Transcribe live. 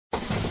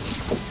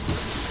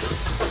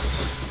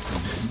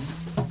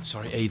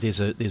Sorry, E, there's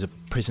a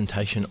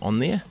presentation on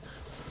there.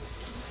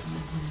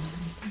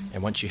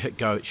 And once you hit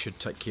go, it should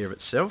take care of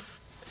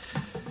itself.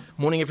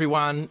 Morning,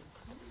 everyone.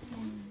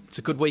 It's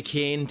a good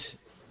weekend.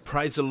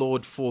 Praise the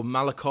Lord for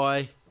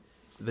Malachi,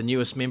 the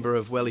newest member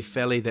of Welly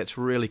Fally. That's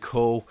really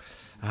cool.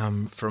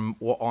 From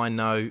what I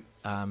know,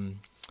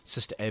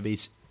 Sister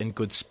Abby's in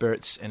good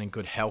spirits and in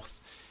good health.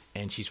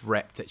 And she's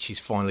rapt that she's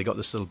finally got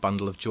this little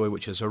bundle of joy,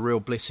 which is a real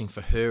blessing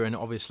for her and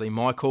obviously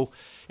Michael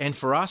and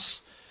for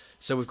us.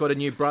 So we've got a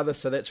new brother,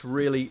 so that's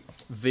really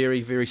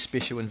very, very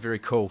special and very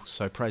cool.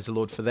 So praise the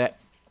Lord for that.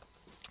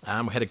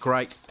 We had a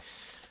great,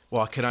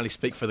 well, I can only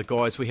speak for the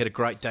guys. We had a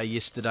great day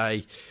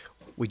yesterday.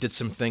 We did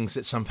some things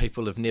that some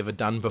people have never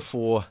done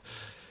before.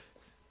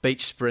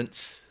 Beach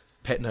sprints.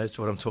 Pat knows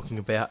what I'm talking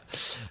about.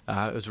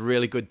 It was a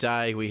really good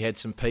day. We had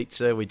some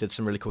pizza. We did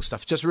some really cool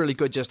stuff. Just really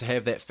good just to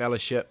have that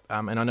fellowship.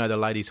 And I know the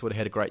ladies would have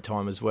had a great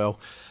time as well.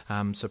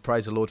 So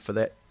praise the Lord for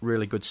that.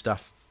 Really good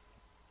stuff.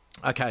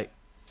 Okay.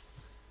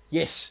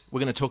 Yes, we're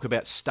going to talk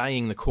about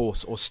staying the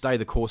course or stay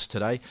the course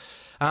today.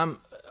 I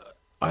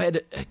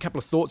had a couple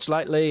of thoughts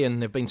lately and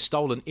they've been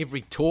stolen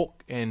every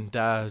talk. And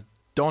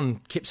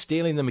Don kept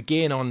stealing them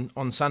again on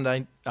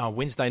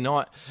Wednesday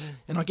night.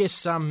 And I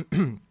guess...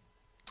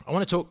 I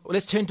want to talk,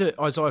 let's turn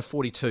to Isaiah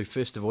 42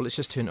 first of all. Let's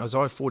just turn to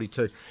Isaiah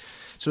 42.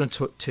 So I'm going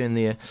to turn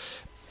there.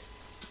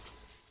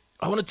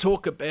 I want to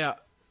talk about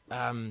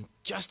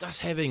just us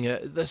having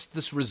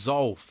this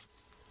resolve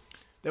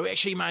that we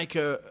actually make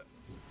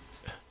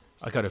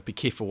I got to be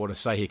careful what I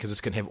say here because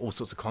this can have all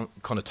sorts of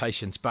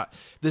connotations, but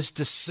this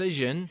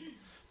decision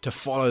to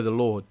follow the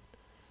Lord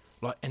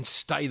and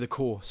stay the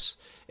course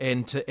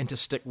and to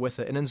stick with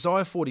it. And in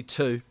Isaiah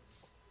 42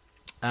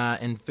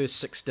 and verse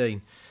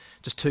 16,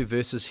 just two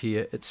verses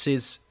here, it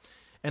says,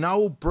 "And I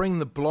will bring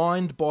the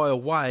blind by a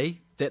way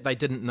that they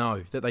didn't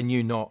know, that they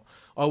knew not.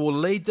 I will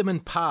lead them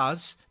in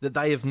paths that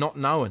they have not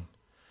known.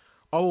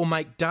 I will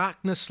make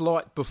darkness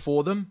light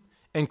before them,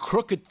 and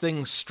crooked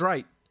things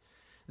straight.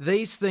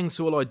 These things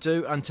will I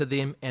do unto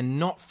them, and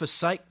not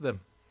forsake them.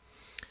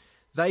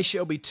 They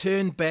shall be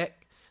turned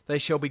back, they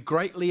shall be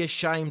greatly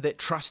ashamed that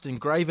trust in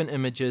graven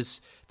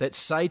images, that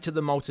say to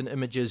the molten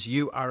images,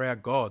 You are our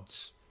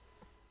gods.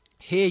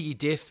 Hear ye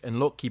deaf and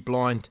look ye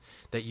blind,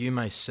 that you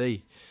may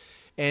see."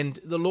 And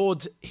the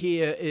Lord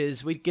here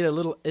is, we get a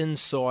little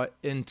insight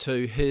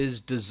into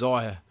his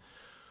desire.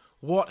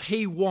 What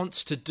he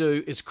wants to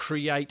do is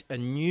create a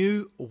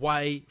new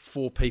way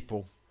for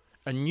people,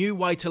 a new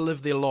way to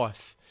live their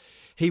life.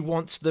 He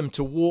wants them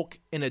to walk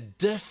in a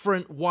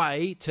different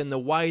way than the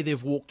way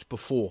they've walked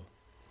before.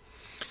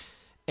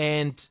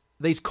 And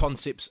these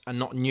concepts are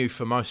not new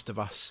for most of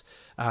us.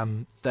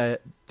 Their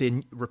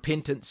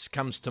repentance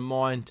comes to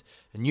mind,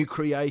 a new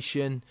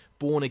creation,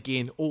 born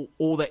again,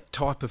 all that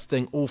type of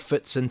thing all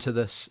fits into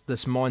this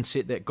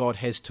mindset that God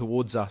has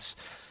towards us.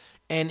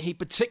 And he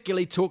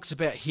particularly talks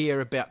about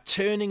here about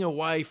turning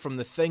away from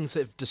the things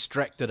that have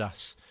distracted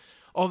us.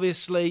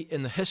 Obviously,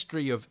 in the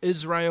history of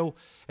Israel,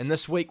 and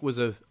this week was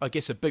a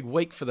big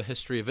week for the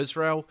history of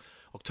Israel.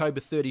 October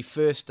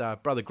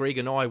 31st, Brother Greg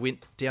and I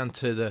went down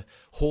to the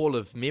Hall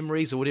of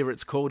Memories, or whatever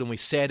it's called, and we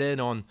sat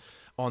in on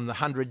the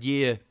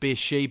 100-year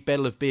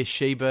Battle of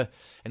Beersheba,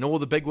 and all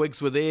the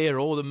bigwigs were there,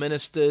 all the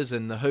ministers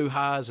and the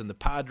hoo-has and the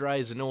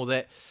padres and all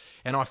that.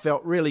 And I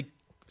felt really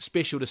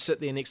special to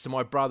sit there next to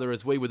my brother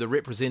as we were the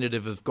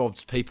representative of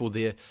God's people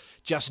there,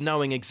 just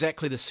knowing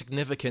exactly the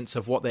significance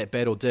of what that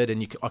battle did.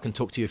 And I can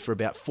talk to you for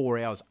about 4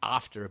 hours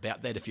after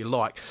about that if you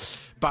like.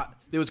 But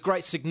there was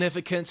great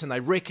significance, and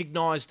they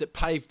recognised it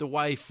paved the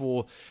way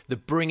for the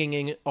bringing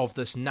in of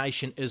this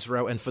nation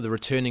Israel and for the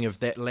returning of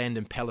that land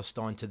in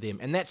Palestine to them.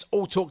 And that's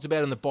all talked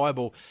about in the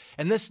Bible.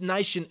 And this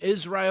nation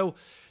Israel,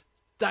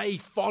 they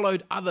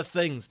followed other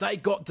things. They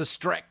got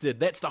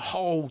distracted. That's the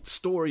whole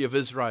story of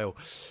Israel.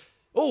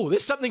 Oh,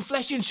 there's something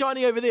flashy and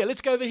shiny over there.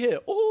 Let's go over here.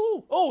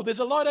 Oh, there's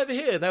a light over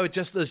here. They were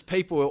just these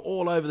people who were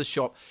all over the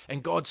shop.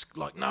 And God's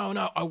like,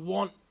 no, I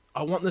want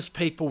this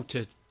people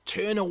to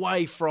turn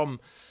away from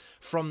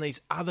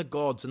these other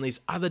gods and these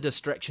other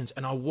distractions,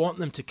 and I want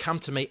them to come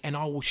to me, and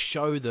I will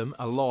show them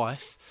a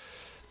life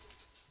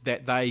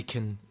that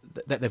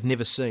they've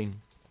never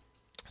seen.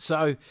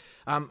 So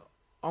I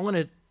want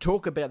to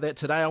talk about that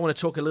today. I want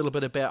to talk a little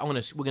bit about. We're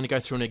going to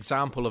go through an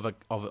example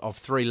of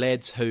three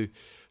lads who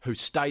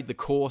stayed the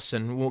course,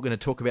 and we're going to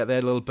talk about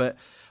that a little bit.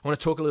 I want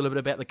to talk a little bit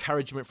about the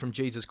encouragement from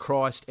Jesus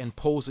Christ and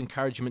Paul's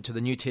encouragement to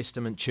the New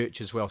Testament church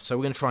as well. So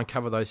we're going to try and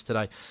cover those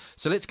today.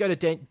 So let's go to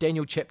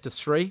Daniel chapter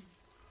 3.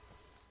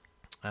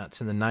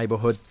 It's in the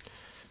neighbourhood.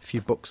 A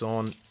few books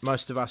on.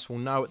 Most of us will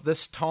know at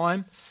this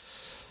time.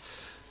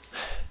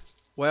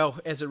 Well,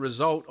 as a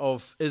result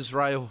of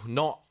Israel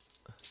not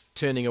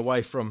turning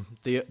away from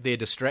their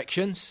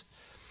distractions,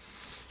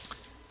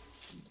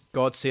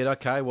 God said,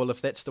 okay, well, if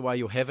that's the way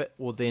you'll have it,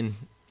 well, then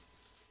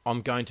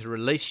I'm going to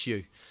release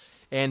you.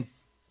 And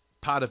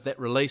part of that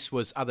release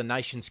was other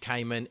nations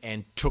came in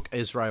and took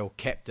Israel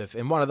captive.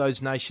 And one of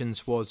those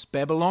nations was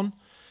Babylon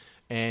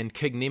and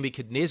King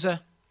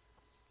Nebuchadnezzar,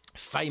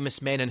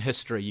 famous man in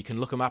history. You can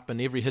look him up in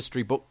every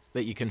history book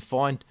that you can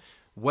find.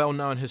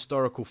 well-known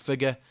historical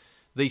figure.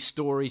 These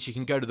stories, you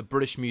can go to the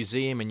British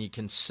Museum and you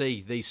can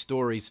see these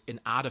stories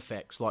in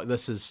artifacts. Like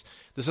this is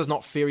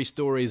not fairy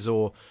stories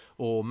or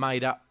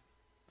made up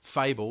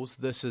fables.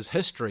 This is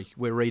history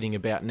we're reading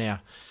about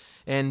now.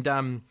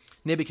 And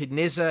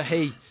Nebuchadnezzar,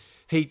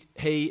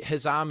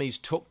 his armies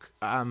took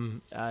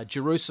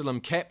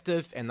Jerusalem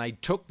captive, and they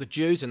took the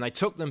Jews and they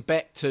took them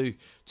back to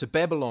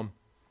Babylon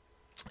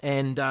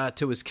and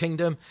to his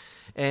kingdom.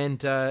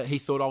 And he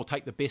thought, I'll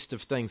take the best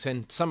of things.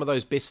 And some of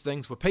those best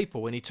things were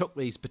people. And he took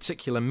these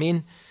particular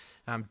men,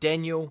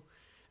 Daniel,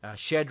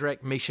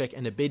 Shadrach, Meshach,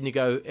 and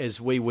Abednego, as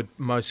we would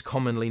most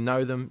commonly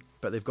know them,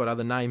 but they've got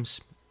other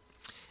names.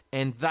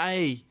 And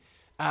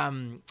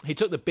he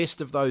took the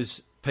best of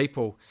those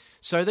people.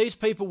 So these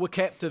people were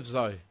captives,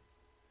 though.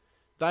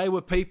 They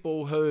were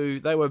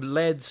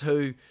lads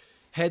who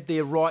had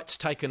their rights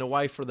taken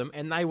away from them,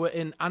 and they were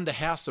under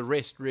house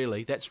arrest,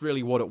 really. That's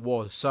really what it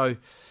was. So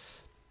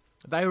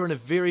they were in a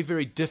very,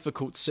 very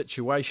difficult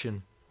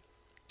situation.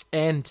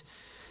 And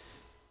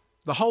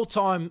the whole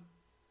time,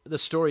 the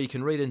story, you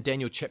can read in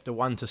Daniel chapter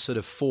 1 to sort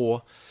of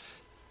 4,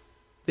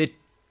 that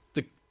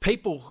the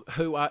people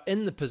who are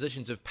in the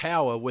positions of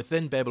power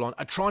within Babylon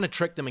are trying to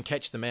trick them and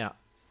catch them out.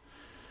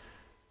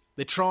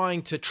 They're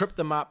trying to trip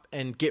them up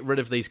and get rid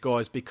of these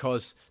guys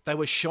because they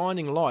were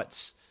shining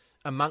lights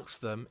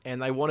amongst them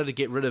and they wanted to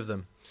get rid of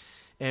them.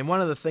 And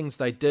one of the things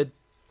they did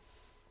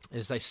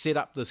is they set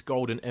up this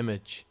golden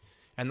image.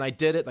 And they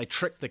did it. They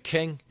tricked the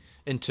king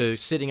into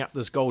setting up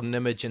this golden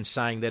image and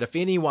saying that if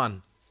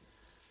anyone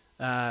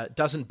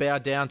doesn't bow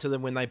down to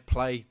them when they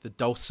play the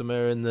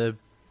dulcimer and the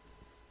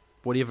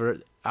whatever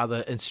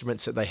other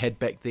instruments that they had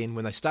back then,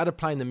 when they started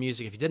playing the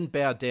music, if you didn't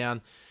bow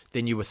down,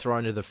 then you were thrown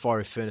into the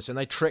fiery furnace. And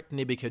they tricked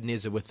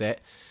Nebuchadnezzar with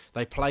that.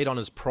 They played on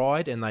his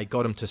pride and they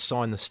got him to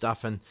sign the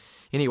stuff. And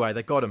anyway,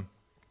 they got him.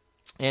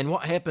 And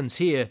what happens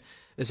here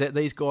is that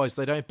these guys,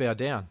 they don't bow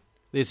down.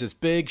 There's this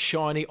big,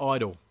 shiny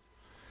idol.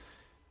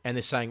 And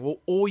they're saying, well,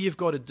 all you've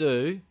got to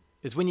do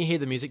is when you hear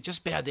the music,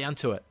 just bow down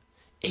to it.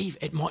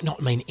 It might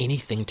not mean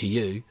anything to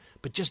you,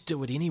 but just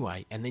do it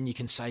anyway, and then you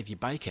can save your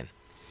bacon.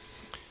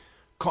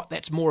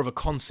 That's more of a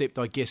concept,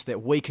 I guess,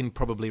 that we can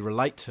probably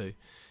relate to,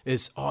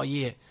 is, I'll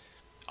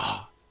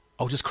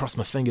just cross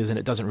my fingers and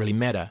it doesn't really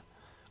matter.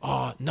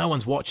 No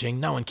one's watching,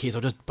 no one cares,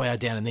 I'll just bow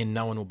down and then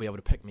no one will be able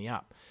to pick me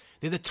up.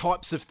 They're the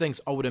types of things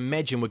I would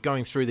imagine were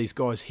going through these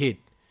guys' head.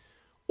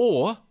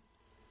 Or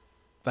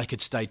they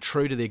could stay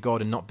true to their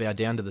God and not bow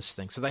down to this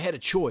thing. So they had a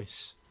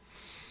choice.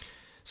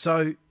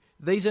 So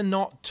these are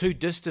not too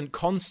distant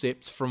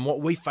concepts from what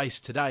we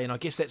face today. And I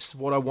guess that's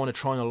what I want to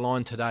try and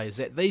align today, is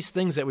that these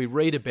things that we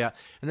read about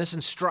and this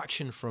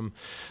instruction from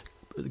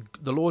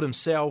the Lord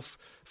himself,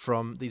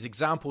 from these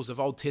examples of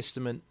Old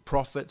Testament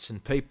prophets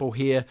and people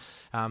here,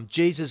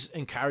 Jesus'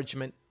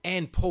 encouragement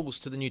and Paul's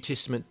to the New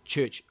Testament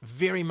church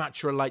very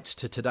much relates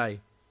to today.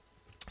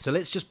 So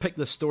let's just pick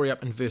this story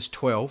up in verse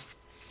 12.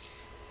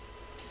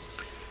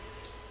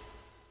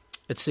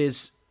 It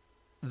says,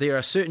 there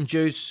are certain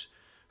Jews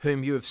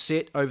whom you have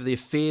set over the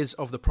affairs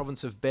of the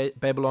province of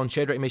Babylon,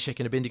 Shadrach, Meshach,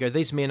 and Abednego.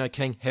 These men, O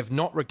king, have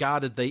not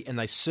regarded thee, and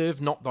they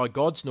serve not thy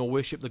gods, nor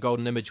worship the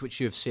golden image which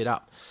you have set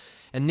up.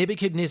 And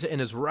Nebuchadnezzar, in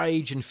his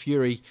rage and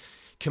fury,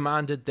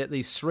 commanded that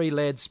these three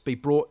lads be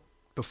brought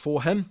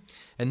before him.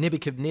 And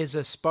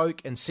Nebuchadnezzar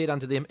spoke and said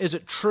unto them, is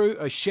it true,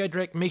 O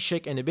Shadrach,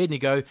 Meshach, and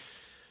Abednego,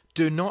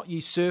 do not ye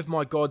serve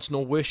my gods,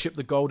 nor worship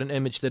the golden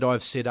image that I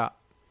have set up?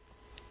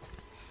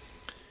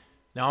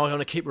 Now, I'm going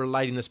to keep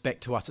relating this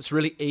back to us. It's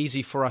really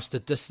easy for us to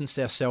distance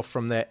ourselves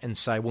from that and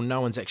say, well, no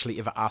one's actually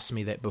ever asked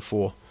me that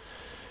before.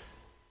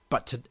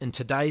 But in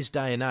today's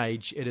day and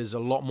age, it is a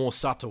lot more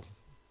subtle.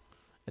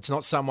 It's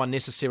not someone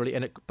necessarily,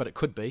 but it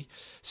could be,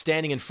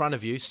 standing in front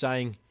of you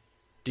saying,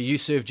 do you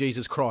serve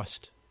Jesus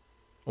Christ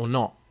or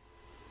not?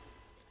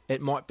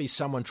 It might be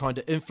someone trying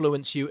to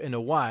influence you in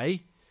a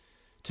way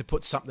to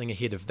put something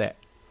ahead of that,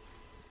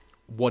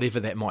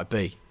 whatever that might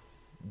be.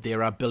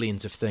 There are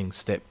billions of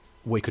things that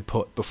we could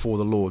put before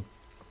the Lord.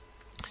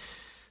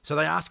 So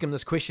they ask him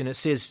this question. It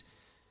says,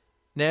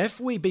 now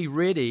if you be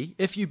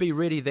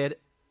ready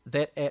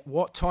that at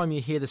what time you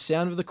hear the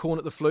sound of the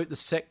cornet, the flute, the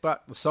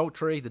sackbut, the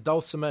psaltery, the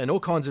dulcimer, and all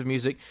kinds of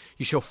music,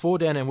 you shall fall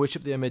down and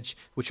worship the image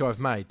which I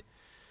have made.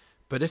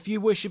 But if you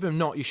worship him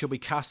not, you shall be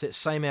cast that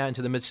same hour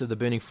into the midst of the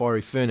burning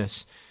fiery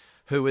furnace.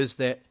 Who is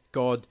that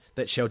God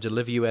that shall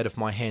deliver you out of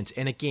my hands?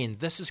 And again,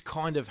 this is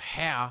kind of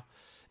how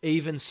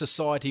even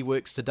society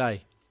works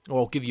today. Or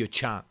I'll give you a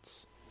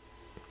chance.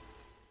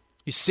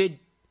 You said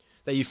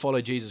that you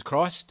follow Jesus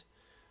Christ.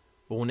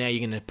 Well, now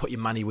you're going to put your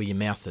money where your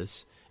mouth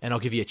is, and I'll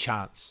give you a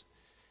chance.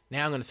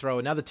 Now I'm going to throw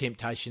another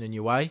temptation in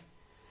your way,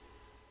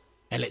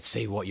 and let's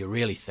see what you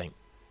really think.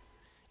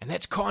 And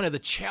that's kind of the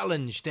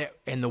challenge that,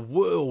 and the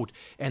world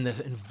and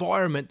the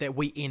environment that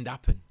we end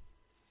up in.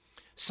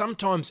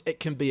 Sometimes it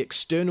can be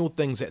external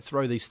things that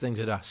throw these things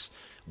at us.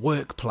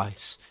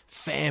 Workplace,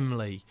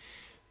 family,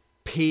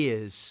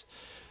 peers,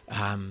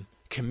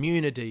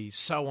 communities,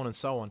 so on and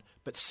so on.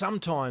 But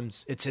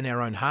sometimes it's in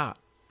our own heart.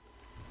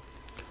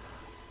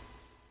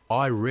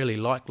 I really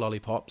like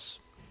lollipops,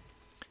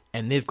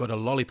 and they've got a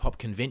lollipop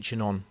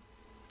convention on,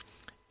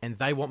 and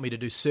they want me to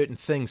do certain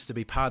things to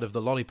be part of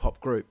the lollipop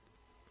group.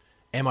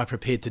 Am I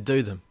prepared to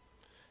do them?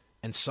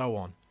 And so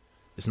on.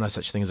 There's no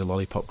such thing as a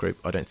lollipop group,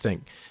 I don't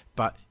think.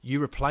 But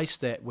you replace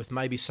that with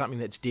maybe something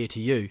that's dear to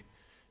you.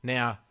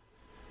 Now,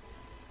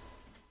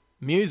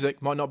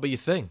 music might not be your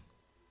thing.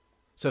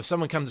 So if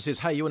someone comes and says,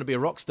 hey, you want to be a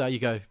rock star? You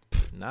go,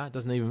 nah, it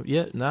doesn't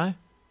even, no,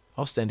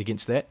 I'll stand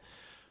against that.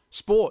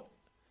 Sport.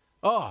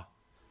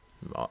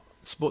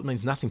 Sport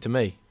means nothing to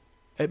me.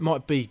 It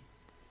might be,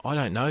 I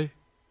don't know,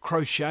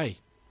 crochet.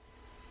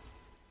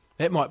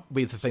 That might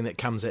be the thing that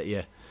comes at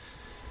you.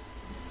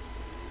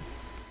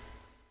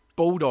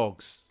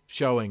 Bulldogs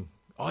showing.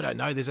 I don't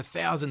know, there's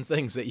 1,000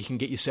 things that you can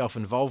get yourself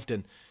involved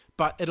in,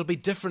 but it'll be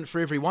different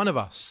for every one of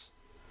us.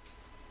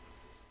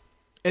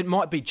 It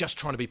might be just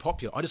trying to be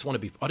popular. I just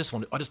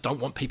don't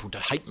want people to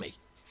hate me.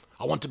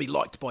 I want to be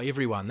liked by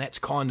everyone. That's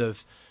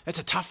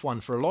a tough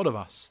one for a lot of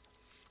us.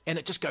 And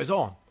it just goes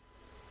on.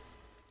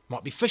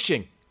 Might be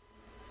fishing.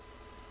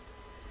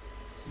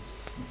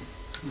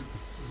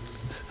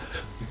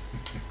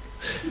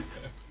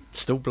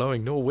 Still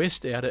blowing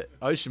northwest out at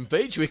Ocean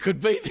Beach. We could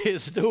be there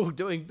still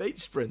doing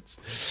beach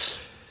sprints.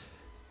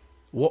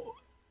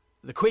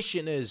 The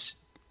question is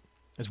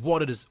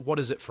what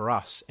is it for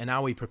us, and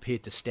are we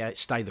prepared to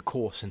stay the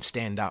course and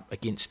stand up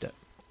against it?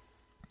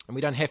 And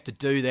we don't have to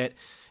do that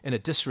in a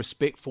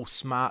disrespectful,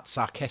 smart,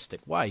 sarcastic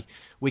way.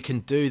 We can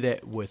do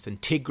that with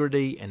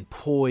integrity and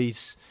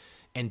poise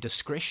and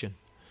discretion,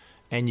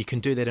 and you can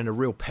do that in a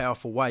real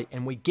powerful way,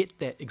 and we get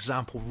that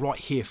example right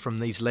here from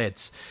these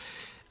lads.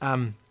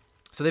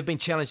 So they've been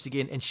challenged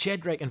again, and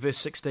Shadrach in verse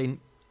 16,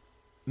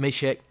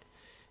 Meshach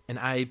and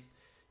Abe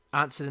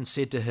answered and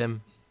said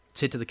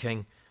to the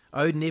king,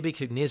 O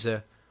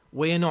Nebuchadnezzar,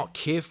 we are not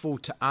careful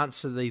to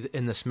answer thee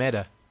in this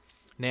matter.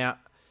 Now,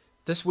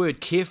 this word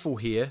careful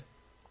here,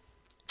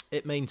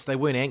 it means they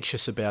weren't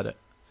anxious about it.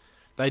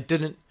 They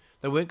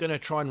weren't going to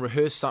try and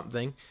rehearse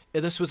something.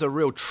 This was a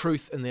real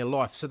truth in their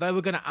life. So they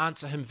were going to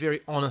answer him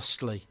very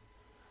honestly.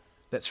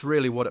 That's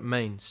really what it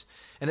means.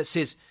 And it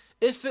says,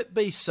 if it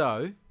be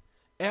so,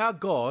 our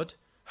God,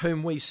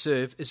 whom we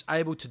serve, is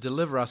able to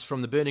deliver us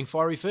from the burning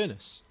fiery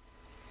furnace.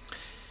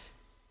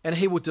 And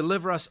he will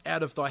deliver us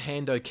out of thy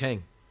hand, O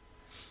king.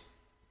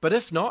 But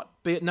if not,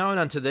 be it known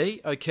unto thee,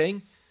 O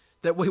king,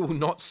 that we will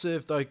not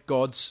serve thy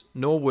gods,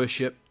 nor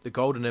worship the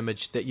golden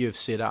image that you have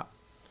set up.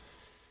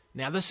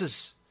 Now this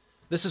is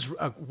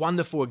a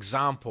wonderful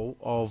example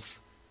of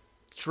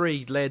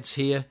three lads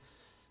here, and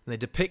they're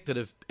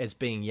depicted as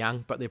being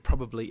young, but they're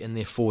probably in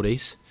their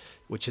 40s,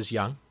 which is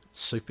young,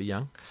 super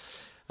young.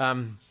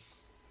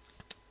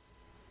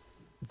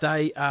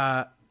 They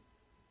are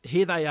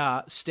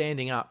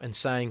standing up and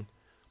saying,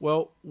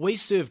 well, we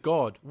serve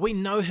God. We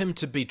know him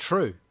to be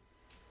true.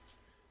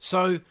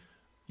 So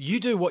you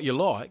do what you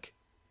like.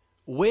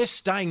 We're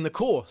staying the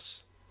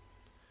course.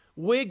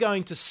 We're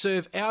going to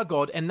serve our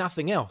God and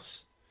nothing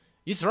else.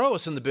 You throw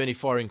us in the burning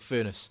fiery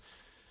furnace.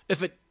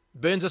 If it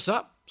burns us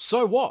up,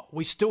 so what?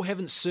 We still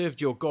haven't served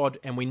your God,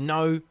 and we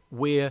know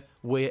where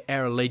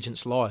our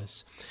allegiance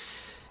lies.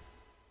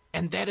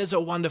 And that is a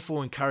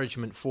wonderful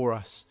encouragement for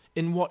us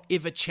in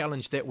whatever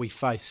challenge that we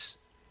face.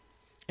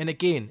 And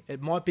again,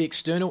 it might be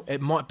external, it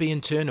might be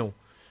internal.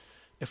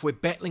 If we're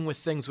battling with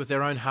things with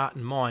our own heart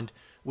and mind,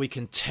 we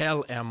can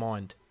tell our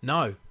mind,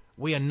 no,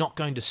 we are not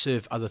going to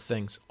serve other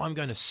things. I'm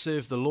going to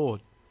serve the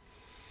Lord.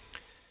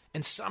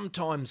 And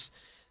sometimes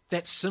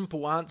that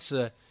simple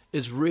answer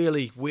is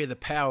really where the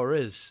power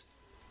is.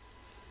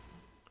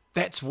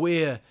 That's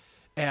where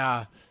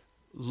our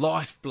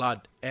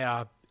lifeblood,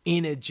 our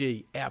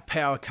energy, our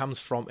power comes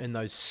from, in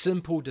those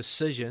simple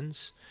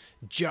decisions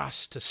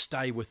just to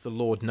stay with the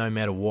Lord no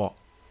matter what.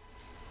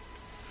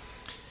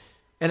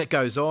 And it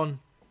goes on.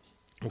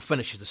 We'll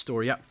finish the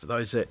story up for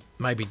those that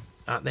maybe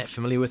aren't that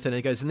familiar with it. And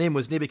it goes, and then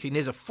was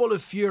Nebuchadnezzar full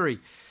of fury,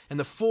 and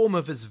the form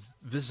of his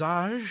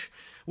visage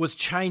was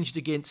changed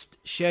against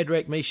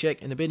Shadrach,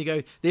 Meshach, and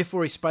Abednego.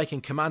 Therefore he spake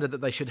and commanded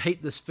that they should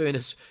heat this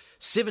furnace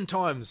 7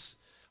 times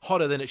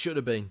hotter than it should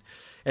have been.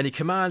 And he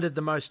commanded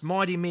the most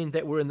mighty men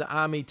that were in the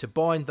army to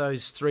bind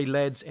those 3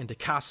 lads and to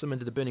cast them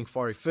into the burning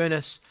fiery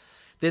furnace.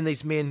 Then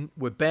these men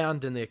were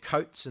bound in their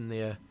coats and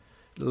their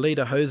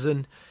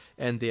lederhosen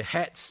and their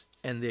hats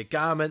and their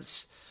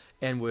garments,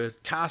 and were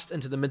cast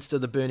into the midst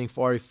of the burning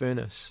fiery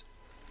furnace.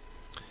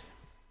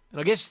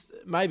 And I guess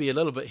maybe a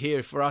little bit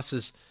here for us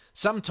is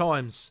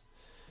sometimes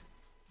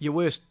the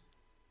worst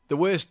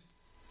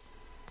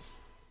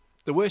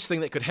thing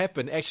that could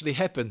happen actually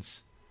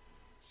happens.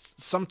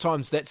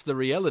 Sometimes that's the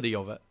reality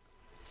of it.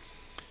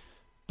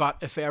 But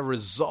if our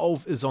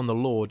resolve is on the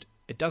Lord,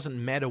 it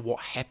doesn't matter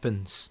what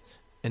happens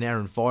in our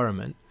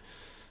environment.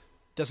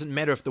 It doesn't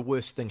matter if the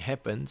worst thing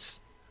happens.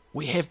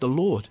 We have the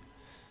Lord.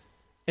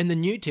 In the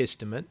New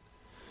Testament,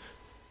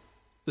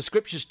 the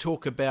scriptures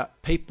talk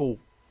about people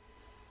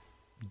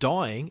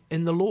dying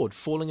in the Lord,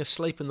 falling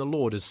asleep in the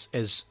Lord,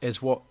 as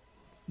what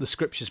the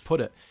scriptures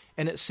put it.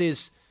 And it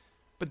says,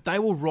 but they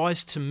will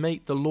rise to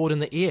meet the Lord in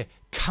the air.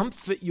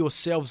 Comfort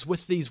yourselves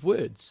with these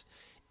words.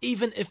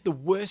 even if the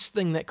worst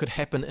thing that could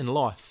happen in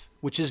life,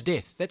 which is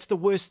death, that's the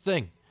worst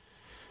thing.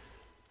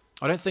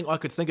 I don't think I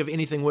could think of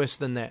anything worse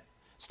than that.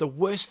 It's the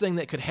worst thing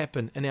that could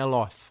happen in our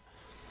life.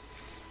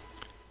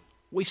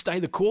 We stay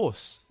the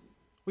course.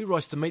 We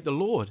rise to meet the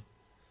Lord.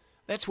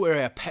 That's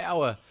where our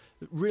power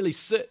really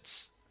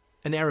sits,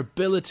 in our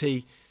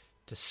ability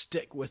to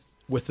stick with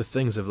the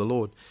things of the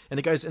Lord. And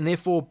it goes, and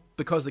therefore,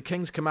 because the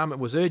king's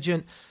commandment was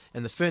urgent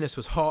and the furnace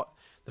was hot,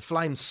 the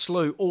flames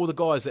slew all the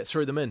guys that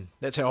threw them in.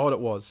 That's how hot it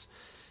was.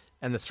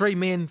 And the 3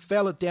 men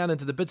fell down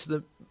into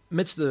the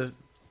midst of the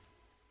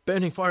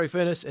burning fiery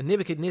furnace, and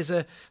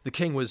Nebuchadnezzar, the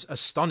king, was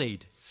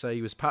astonished. So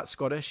he was part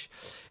Scottish.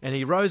 And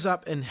he rose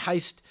up in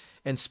haste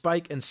and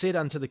spake and said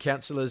unto the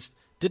counsellors,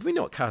 Did we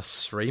not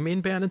cast 3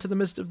 men bound into the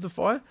midst of the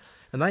fire?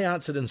 And they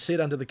answered and said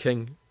unto the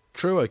king,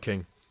 True, O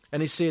king.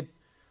 And he said,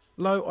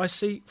 Lo, I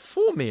see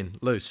 4 men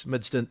loose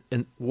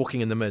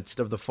walking in the midst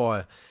of the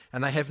fire,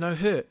 and they have no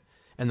hurt,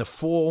 and the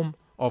form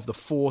of the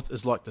 4th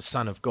is like the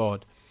Son of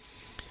God.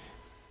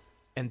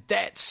 And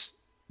that's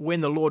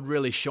when the Lord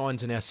really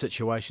shines in our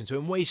situations.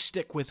 When we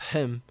stick with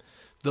him,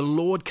 the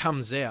Lord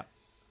comes out.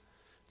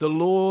 The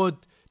Lord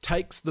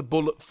takes the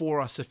bullet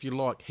for us, if you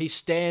like. He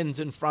stands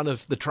in front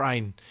of the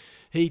train.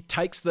 He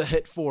takes the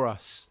hit for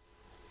us.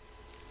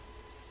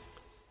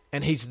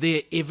 And he's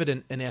there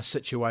evident in our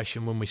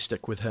situation when we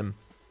stick with him.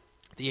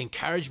 The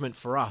encouragement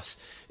for us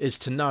is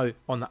to know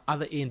on the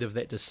other end of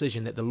that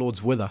decision that the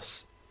Lord's with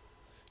us.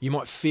 You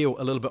might feel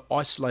a little bit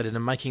isolated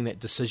in making that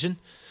decision,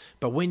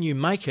 but when you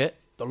make it,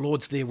 the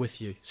Lord's there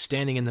with you,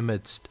 standing in the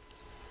midst.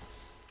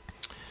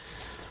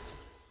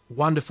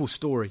 Wonderful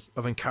story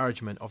of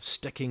encouragement, of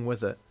sticking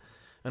with it.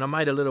 And I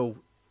made a little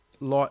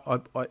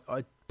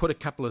I put a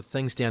couple of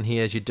things down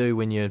here, as you do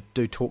when you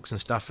do talks and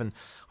stuff, and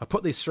I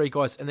put these 3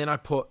 guys, and then I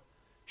put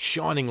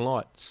shining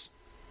lights.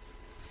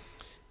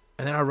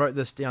 And then I wrote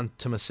this down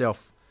to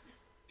myself.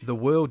 The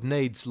world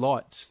needs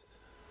lights.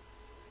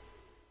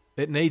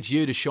 It needs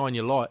you to shine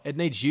your light. It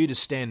needs you to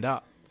stand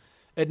up.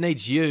 It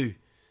needs you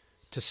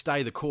to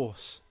stay the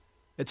course.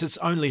 It's its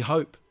only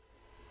hope,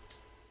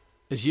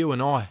 is you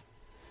and I.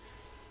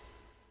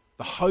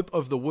 The hope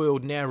of the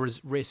world now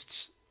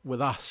rests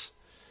with us,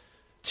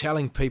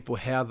 telling people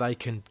how they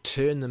can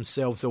turn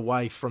themselves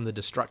away from the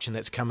destruction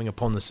that's coming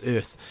upon this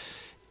earth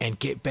and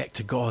get back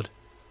to God.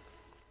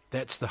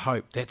 That's the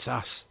hope. That's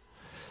us.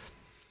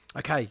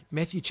 Okay,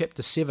 Matthew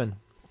chapter 7.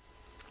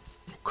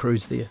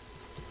 Cruise there.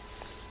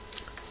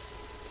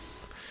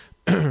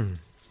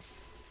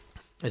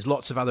 There's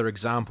lots of other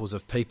examples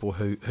of people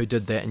who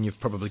did that, and you've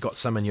probably got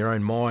some in your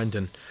own mind,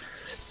 and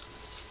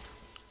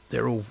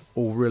they're all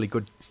really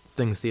good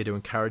things there to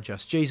encourage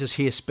us. Jesus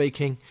here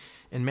speaking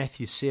in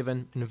Matthew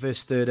 7, in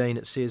verse 13,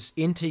 it says,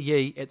 Enter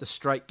ye at the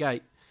strait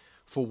gate,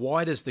 for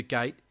wide is the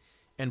gate,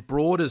 and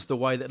broad is the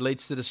way that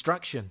leads to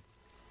destruction,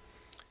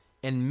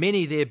 and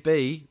many there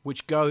be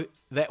which go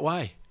that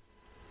way.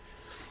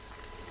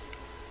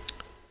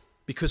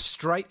 Because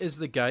strait is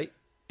the gate,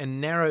 and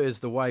narrow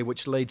is the way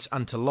which leads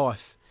unto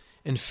life,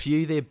 and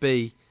few there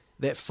be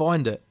that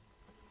find it.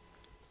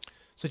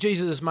 So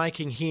Jesus is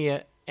making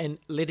here and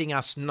letting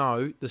us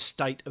know the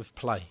state of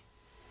play.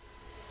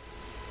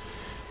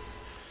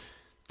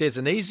 There's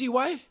an easy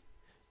way,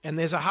 and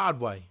there's a hard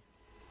way.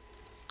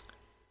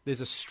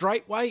 There's a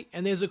straight way,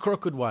 and there's a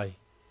crooked way.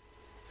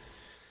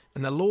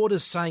 And the Lord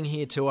is saying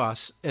here to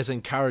us as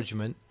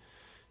encouragement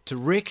to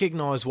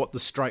recognize what the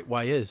straight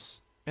way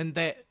is, and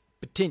that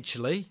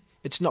potentially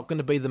it's not going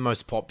to be the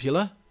most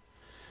popular.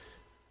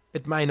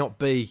 It may not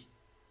be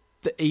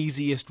the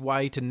easiest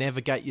way to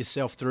navigate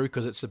yourself through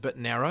because it's a bit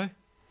narrow,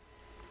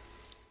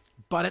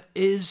 but it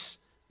is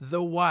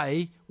the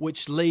way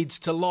which leads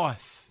to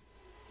life.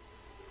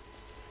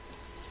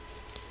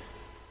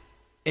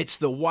 It's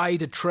the way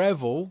to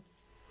travel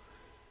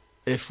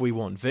if we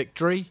want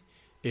victory,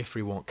 if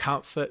we want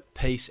comfort,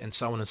 peace, and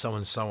so on and so on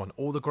and so on.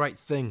 All the great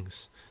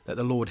things that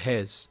the Lord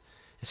has.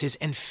 It says,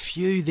 and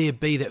few there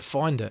be that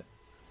find it.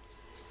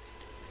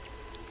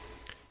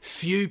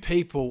 Few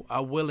people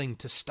are willing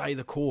to stay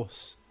the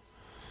course.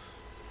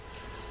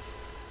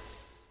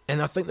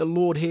 And I think the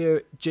Lord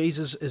here,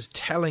 Jesus, is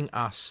telling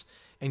us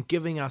and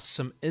giving us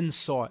some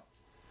insight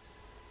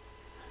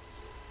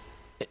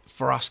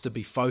for us to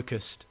be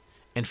focused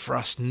and for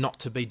us not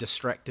to be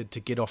distracted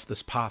to get off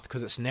this path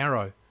because it's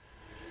narrow.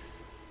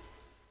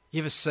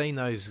 You ever seen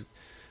those,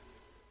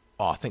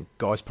 I think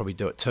guys probably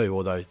do it too,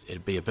 although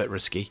it'd be a bit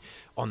risky,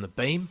 on the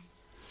beam,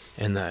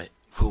 and and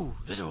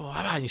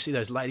you see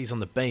those ladies on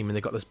the beam, and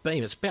they've got this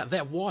beam, it's about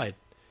that wide. Have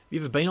you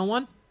ever been on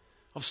one?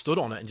 I've stood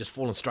on it and just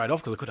fallen straight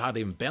off because I could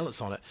hardly even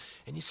balance on it.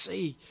 And you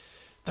see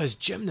those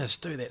gymnasts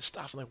do that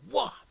stuff, and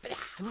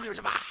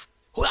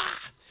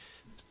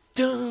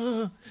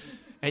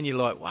and you're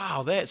like,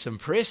 wow, that's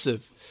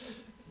impressive.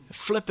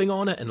 Flipping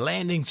on it and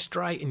landing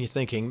straight, and you're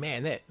thinking,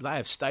 man, they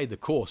have stayed the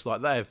course.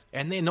 Like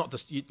and they're not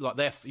just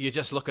you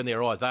just look in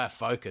their eyes, they're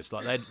focused.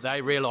 Like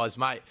they realise,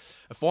 mate,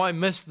 if I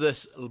miss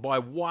this by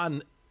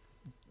 1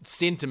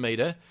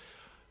 centimetre,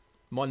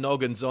 my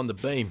noggin's on the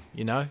beam.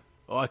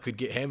 I could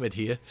get hammered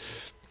here.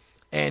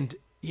 And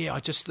I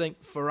just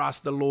think for us,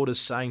 the Lord is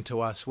saying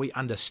to us, we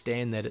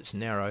understand that it's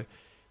narrow.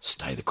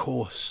 Stay the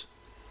course.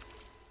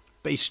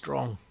 Be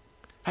strong.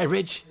 Hey,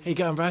 Reg, how you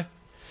going, bro?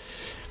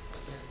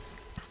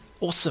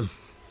 Awesome.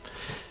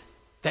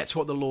 That's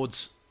what the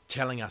Lord's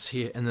telling us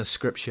here in the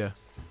scripture.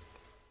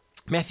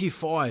 Matthew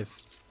 5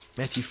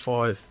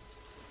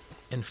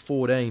 and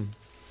 14.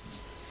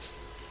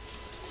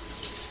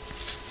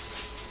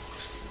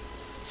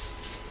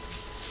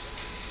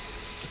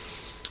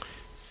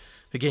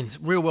 Again,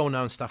 it's real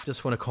well-known stuff.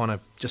 Just want to kind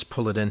of just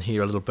pull it in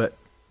here a little bit.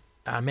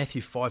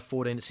 Matthew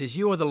 5:14, it says,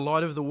 "You are the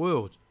light of the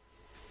world."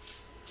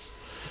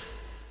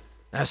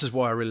 Now, this is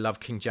why I really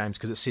love King James,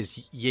 because it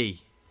says,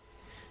 ye,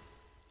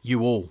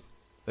 you all.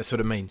 That's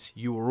what it means.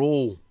 You are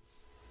all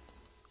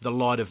the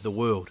light of the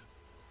world.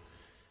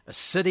 A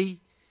city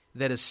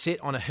that is set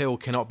on a hill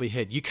cannot be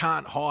hid. You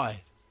can't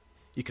hide.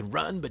 You can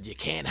run, but you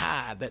can't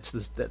hide. That's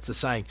the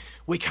saying.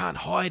 We can't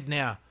hide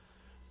now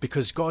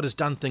because God has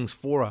done things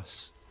for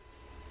us.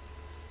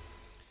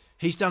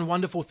 He's done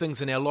wonderful things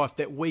in our life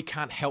that we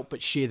can't help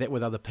but share that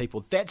with other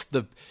people. That's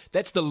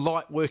the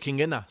light working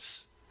in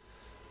us.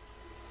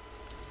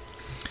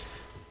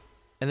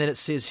 And then it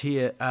says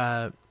here,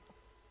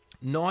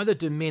 neither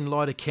do men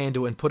light a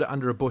candle and put it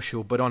under a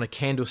bushel, but on a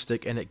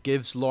candlestick, and it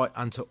gives light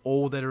unto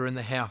all that are in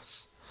the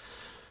house.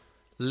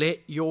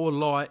 Let your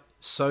light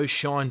so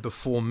shine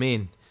before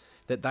men,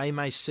 that they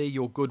may see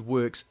your good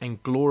works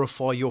and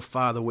glorify your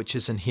Father which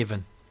is in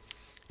heaven.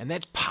 And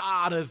that's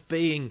part of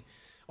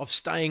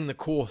staying the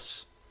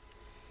course,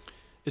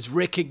 is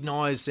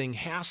recognizing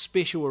how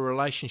special a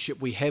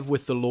relationship we have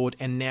with the Lord,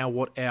 and now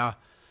what our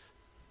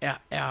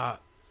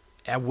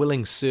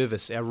willing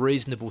service, our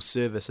reasonable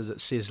service, as it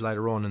says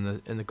later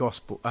on in the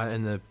gospel,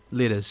 in the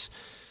letters,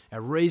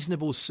 our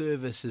reasonable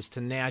service is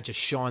to now just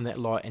shine that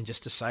light and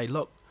just to say,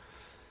 look,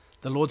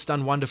 the Lord's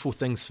done wonderful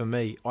things for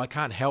me. I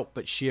can't help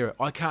but share it.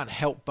 I can't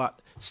help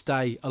but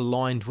stay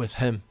aligned with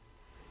Him.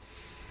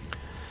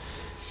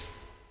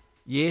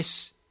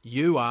 Yes,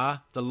 you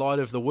are the light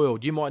of the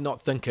world. You might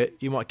not think it.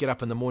 You might get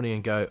up in the morning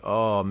and go,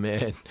 oh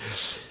man.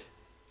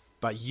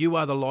 But you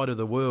are the light of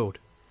the world.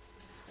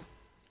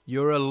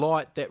 You're a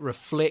light that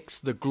reflects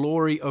the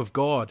glory of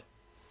God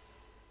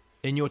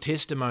in your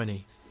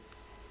testimony.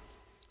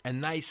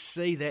 And they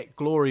see that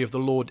glory of the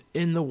Lord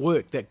in the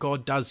work that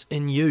God does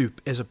in you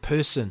as a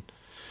person.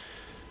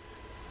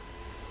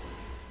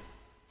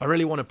 I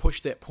really want to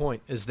push that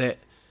point, is that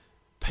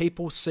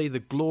people see the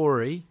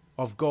glory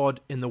of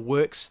God in the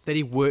works that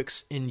He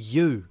works in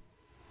you.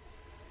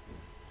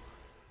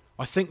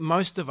 I think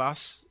most of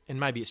us,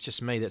 and maybe it's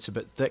just me that's a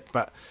bit thick,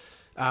 but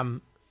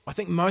I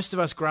think most of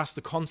us grasp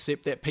the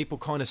concept that people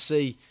kind of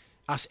see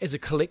us as a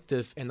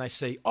collective, and they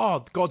see,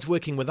 oh, God's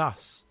working with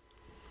us.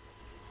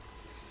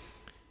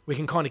 We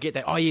can kind of get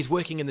that, oh, He's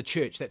working in the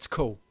church, that's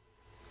cool.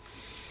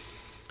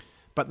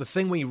 But the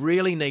thing we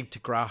really need to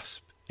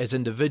grasp as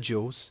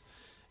individuals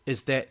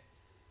is that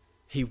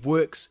He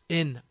works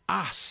in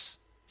us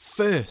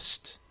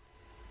first.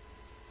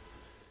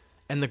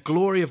 And the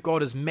glory of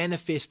God is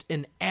manifest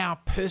in our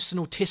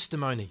personal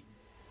testimony.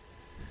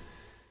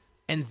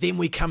 And then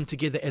we come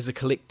together as a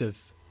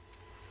collective.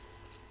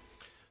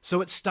 So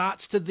it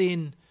starts to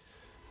then,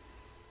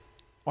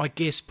 I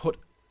guess, put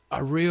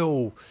a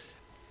real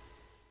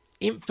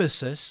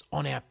emphasis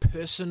on our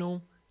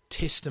personal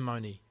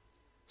testimony,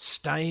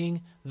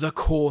 staying the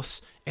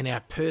course in our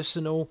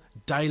personal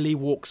daily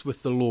walks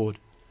with the Lord.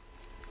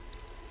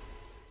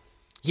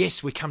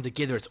 Yes, we come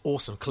together, it's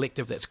awesome,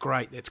 collective, that's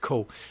great, that's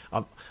cool.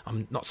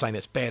 I'm not saying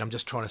that's bad, I'm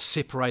just trying to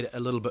separate it a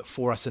little bit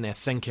for us in our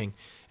thinking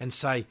and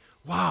say,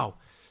 wow,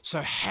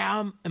 so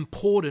how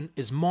important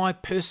is my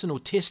personal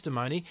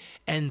testimony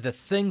and the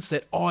things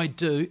that I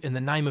do in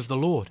the name of the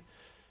Lord?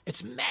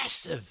 It's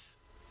massive.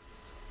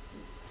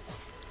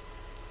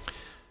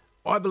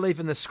 I believe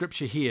in the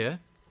scripture here,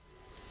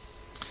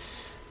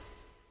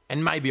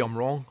 and maybe I'm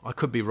wrong, I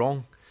could be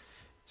wrong.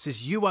 It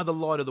says, you are the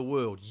light of the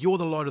world. You're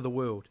the light of the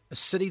world. A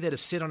city that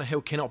is set on a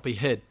hill cannot be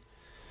hid.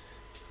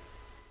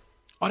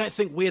 I don't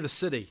think we're the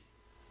city.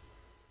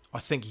 I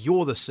think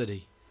you're the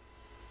city.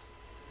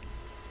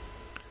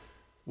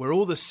 We're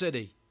all the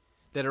city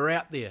that are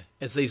out there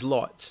as these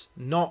lights,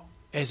 not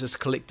as this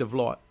collective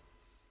light.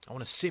 I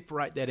want to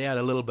separate that out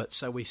a little bit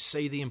so we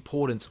see the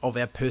importance of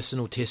our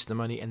personal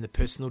testimony and the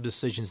personal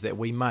decisions that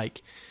we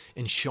make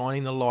in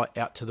shining the light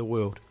out to the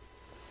world.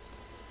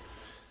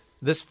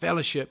 This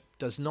fellowship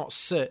does not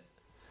sit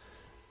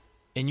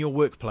in your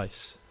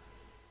workplace.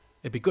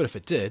 It'd be good if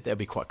it did, that'd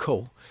be quite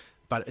cool,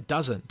 but it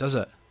doesn't, does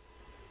it?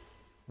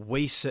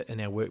 We sit in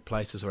our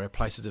workplaces or our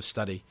places of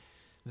study.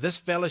 This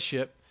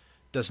fellowship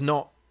does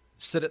not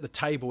sit at the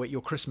table at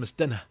your Christmas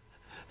dinner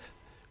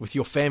with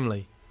your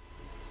family.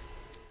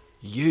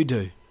 You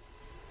do.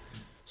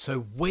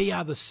 So we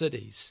are the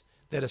cities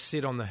that are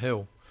set on the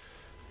hill.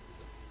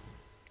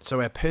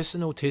 So our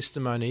personal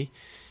testimony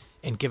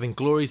and giving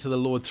glory to the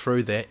Lord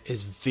through that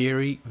is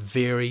very,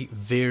 very,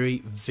 very,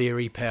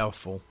 very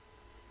powerful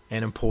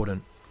and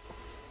important.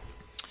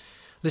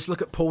 Let's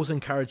look at Paul's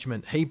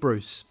encouragement.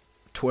 Hebrews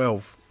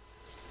 12.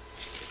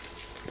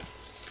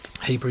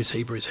 Hebrews.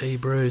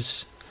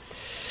 Hebrews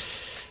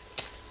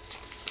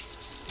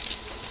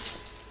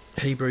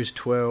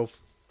 12.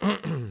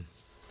 In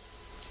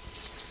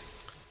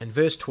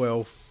verse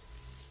 12,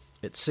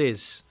 it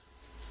says,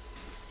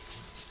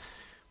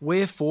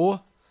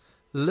 "Wherefore,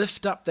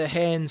 lift up the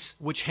hands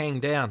which hang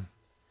down,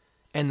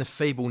 and the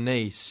feeble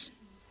knees."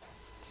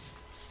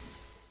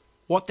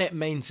 What that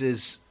means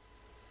is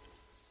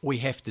we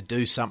have to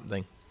do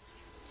something.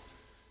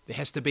 There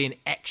has to be an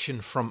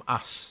action from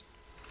us.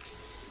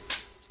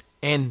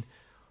 And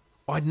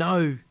I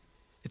know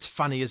it's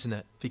funny, isn't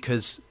it?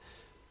 Because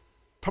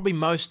probably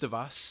most of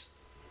us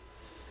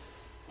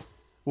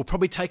will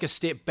probably take a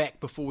step back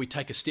before we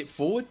take a step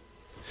forward.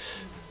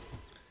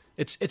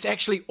 It's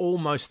actually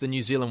almost the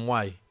New Zealand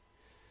way.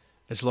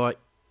 It's like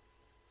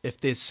if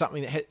there's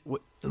something that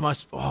the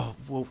most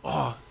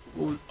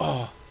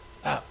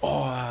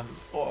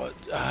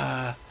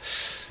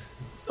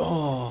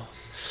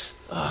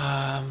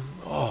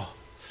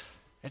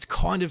it's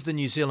kind of the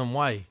New Zealand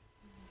way.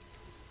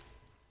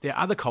 There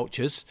are other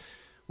cultures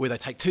where they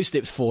take 2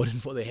 steps forward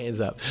and put their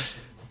hands up.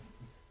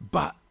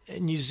 But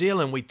in New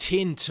Zealand, we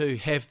tend to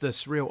have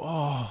this real,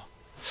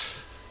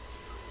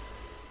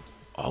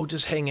 I'll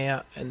just hang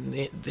out, and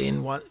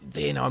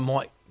then I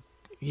might,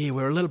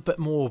 we're a little bit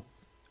more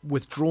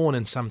withdrawn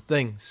in some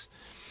things.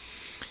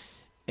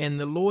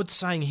 And the Lord's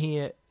saying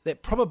here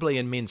that probably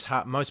in men's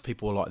heart, most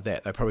people are like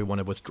that. They probably want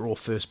to withdraw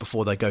first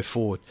before they go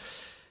forward.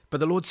 But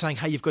the Lord's saying,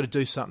 hey, you've got to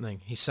do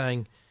something. He's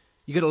saying,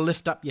 you got to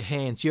lift up your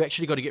hands. You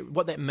actually got to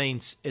what that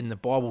means in the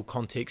Bible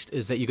context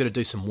is that you got to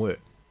do some work.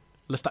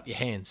 Lift up your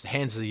hands. The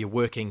hands are your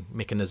working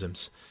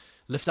mechanisms.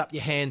 Lift up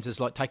your hands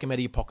is like take them out of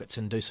your pockets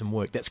and do some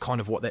work. That's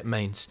kind of what that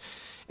means.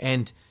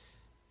 And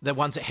the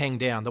ones that hang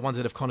down, the ones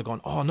that have kind of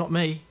gone, not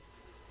me.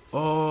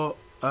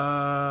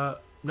 That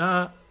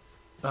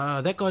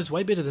guy's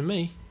way better than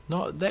me.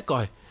 Not that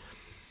guy.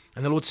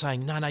 And the Lord's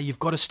saying, no, you've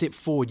got to step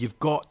forward. You've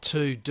got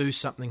to do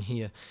something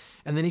here.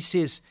 And then he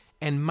says,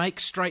 and make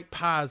straight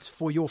paths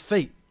for your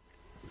feet.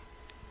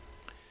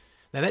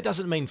 Now, that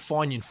doesn't mean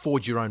find and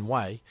forge your own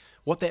way.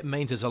 What that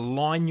means is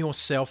align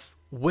yourself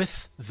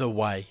with the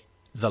way,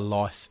 the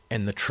life,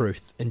 and the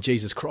truth in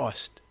Jesus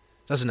Christ,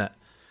 doesn't it?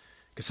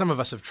 Because some of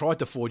us have tried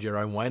to forge your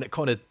own way, and it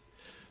kind of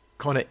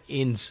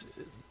ends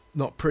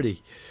not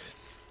pretty.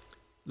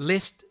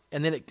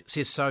 And then it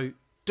says, so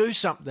do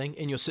something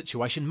in your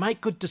situation,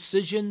 make good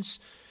decisions,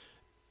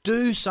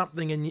 do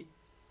something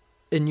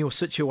in your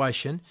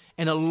situation,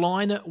 and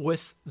align it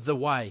with the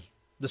way,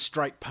 the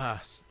straight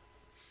path.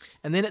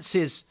 And then it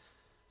says,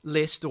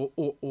 lest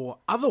or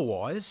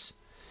otherwise,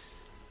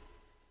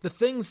 the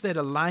things that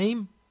are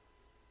lame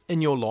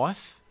in your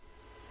life,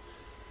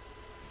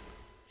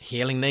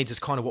 healing needs is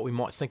kind of what we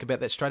might think about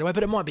that straight away,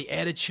 but it might be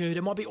attitude,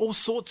 it might be all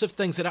sorts of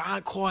things that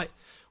aren't quite,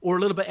 or a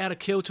little bit out of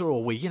kilter,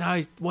 or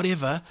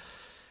whatever,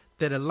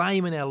 that are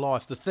lame in our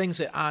life, the things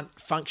that aren't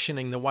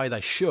functioning the way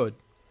they should,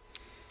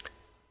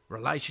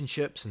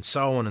 relationships and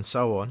so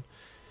on,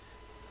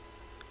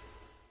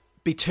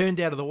 be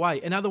turned out of the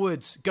way. In other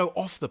words, go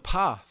off the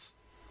path.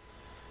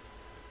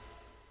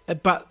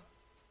 But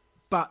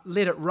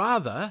let it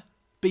rather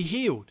be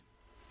healed.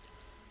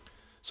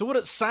 So what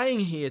it's saying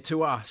here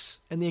to us,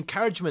 and the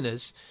encouragement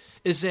is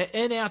that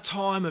in our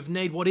time of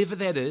need, whatever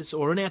that is,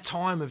 or in our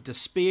time of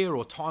despair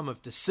or time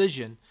of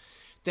decision,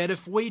 that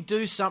if we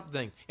do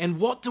something, and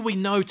what do we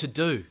know to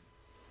do?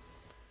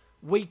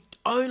 We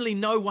only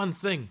know one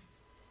thing.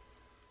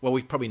 Well,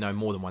 we probably know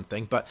more than one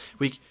thing, but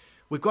we've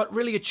got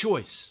really a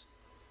choice.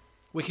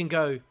 We can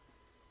go,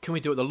 can we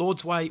do it the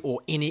Lord's way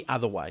or any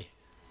other way?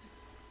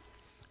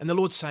 And the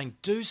Lord's saying,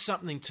 do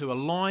something to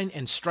align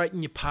and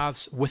straighten your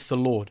paths with the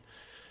Lord.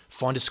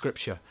 Find a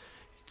scripture.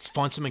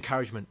 Find some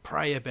encouragement.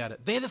 Pray about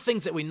it. They're the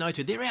things that we know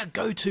to. They're our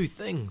go-to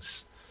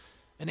things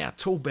in our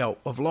tool belt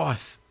of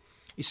life.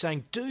 He's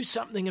saying, do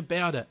something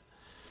about it.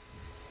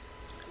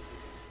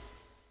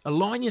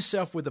 Align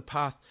yourself with the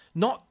path,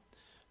 not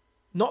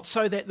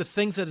so that the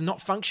things that are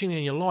not functioning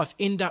in your life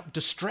end up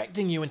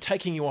distracting you and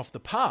taking you off the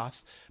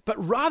path, but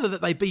rather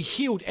that they be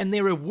healed and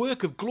they're a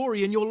work of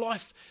glory in your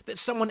life that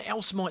someone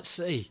else might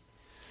see.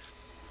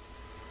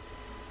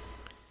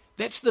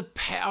 That's the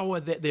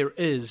power that there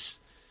is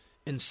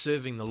in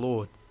serving the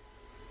Lord,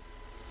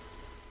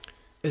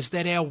 is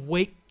that our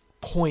weak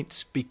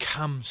points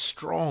become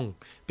strong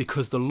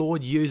because the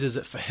Lord uses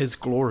it for His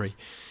glory.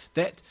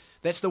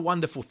 That's the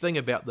wonderful thing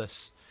about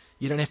this.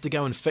 You don't have to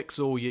go and fix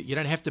all. You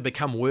don't have to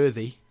become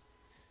worthy.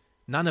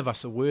 None of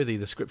us are worthy,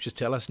 the scriptures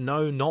tell us.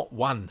 No, not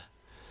one.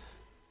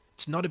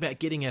 It's not about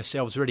getting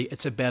ourselves ready.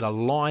 It's about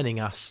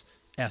aligning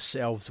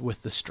ourselves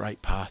with the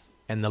straight path,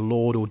 and the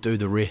Lord will do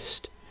the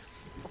rest.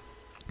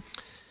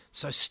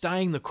 So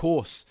staying the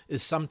course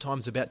is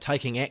sometimes about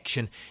taking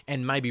action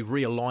and maybe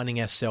realigning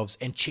ourselves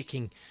and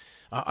checking.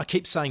 I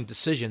keep saying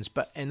decisions,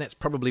 and that's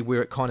probably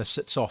where it kind of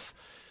sits off.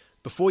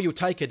 Before you'll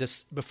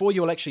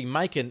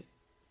actually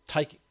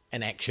take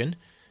an action,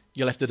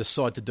 you'll have to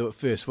decide to do it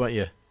first, won't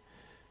you?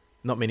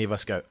 Not many of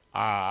us go,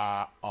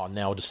 now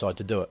I'll decide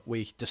to do it.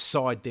 We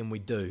decide, then we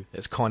do.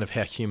 That's kind of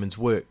how humans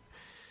work.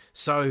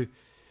 So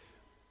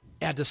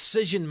our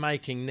decision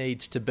making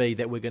needs to be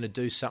that we're going to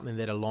do something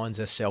that aligns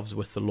ourselves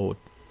with the Lord.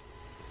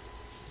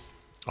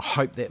 I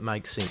hope that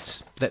makes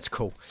sense. That's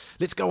cool.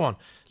 Let's go on.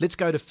 Let's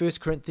go to 1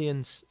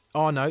 Corinthians.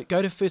 Go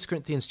to 1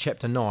 Corinthians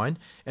chapter 9,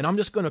 and I'm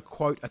just going to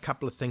quote a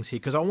couple of things here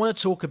because I want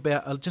to talk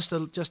about,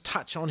 just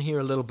touch on here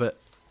a little bit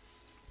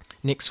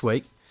next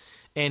week.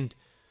 And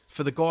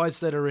for the guys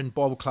that are in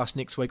Bible class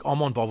next week,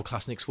 I'm on Bible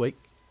class next week.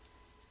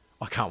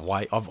 I can't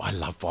wait. I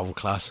love Bible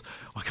class.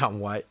 I can't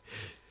wait.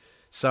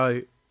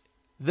 So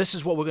this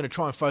is what we're going to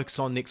try and focus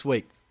on next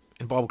week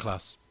in Bible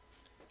class.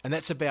 And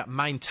that's about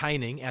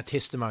maintaining our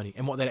testimony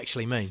and what that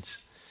actually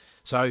means.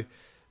 So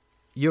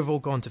you've all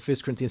gone to 1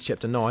 Corinthians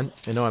chapter 9,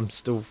 and I'm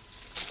still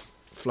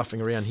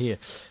fluffing around here.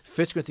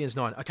 1 Corinthians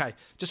 9. Okay,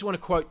 just want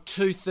to quote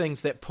two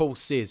things that Paul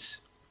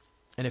says.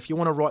 And if you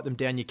want to write them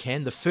down, you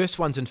can. The first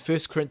one's in 1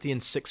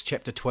 Corinthians 6,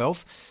 chapter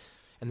 12.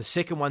 And the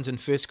second one's in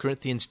 1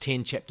 Corinthians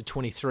 10, chapter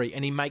 23.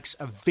 And he makes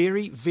a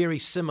very, very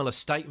similar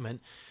statement.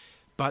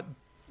 But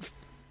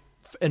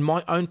in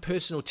my own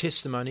personal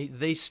testimony,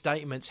 these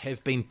statements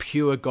have been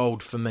pure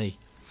gold for me.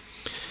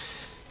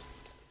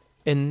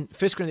 In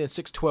 1 Corinthians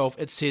 6:12,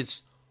 it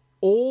says,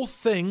 all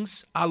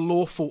things are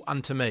lawful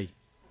unto me.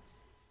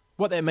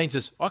 What that means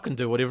is I can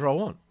do whatever I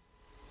want.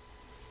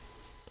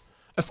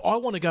 If I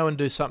want to go and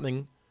do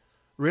something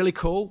really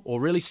cool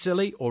or really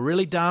silly or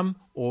really dumb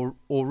or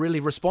really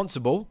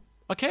responsible,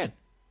 I can.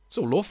 It's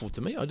all lawful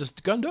to me. I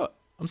just go and do it.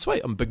 I'm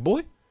sweet. I'm a big boy.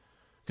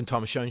 I can tie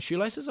my shoe and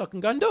shoelaces. I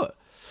can go and do it.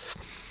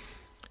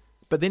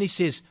 But then he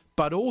says,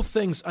 but all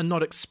things are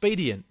not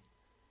expedient.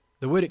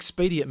 The word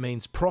expedient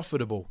means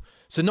profitable.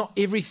 So not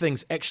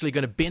everything's actually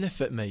going to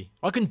benefit me.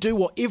 I can do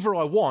whatever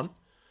I want,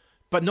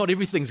 but not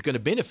everything's going to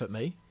benefit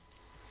me.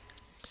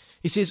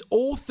 He says,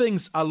 all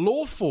things are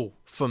lawful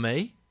for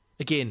me.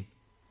 Again,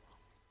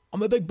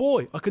 I'm a big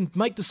boy. I can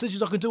make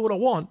decisions. I can do what I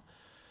want,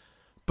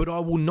 but I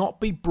will not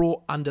be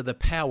brought under the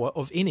power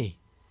of any.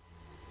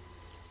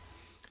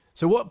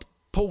 So what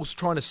Paul's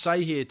trying to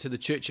say here to the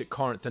church at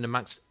Corinth, and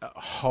amongst a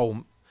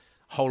whole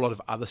lot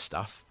of other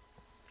stuff,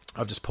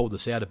 I've just pulled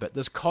this out a bit,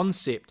 this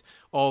concept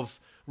of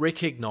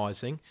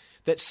recognizing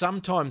that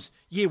sometimes,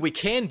 yeah, we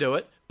can do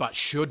it, but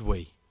should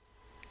we?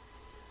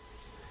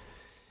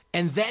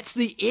 And that's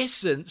the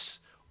essence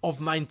of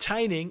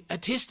maintaining a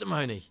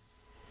testimony.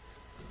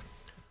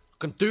 I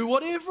can do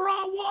whatever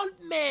I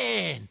want,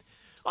 man.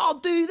 I'll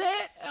do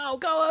that, and I'll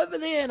go over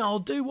there, and I'll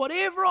do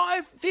whatever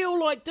I feel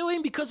like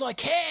doing because I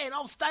can.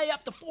 I'll stay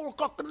up to 4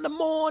 o'clock in the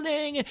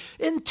morning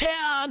in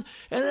town,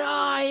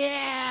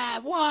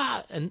 and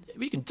what? And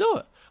you can do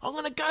it. I'm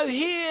going to go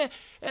here,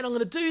 and I'm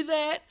going to do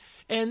that,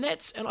 and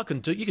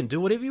you can do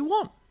whatever you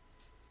want.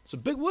 It's a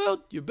big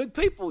world. You're big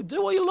people.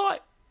 Do what you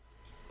like.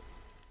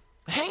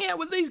 Hang out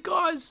with these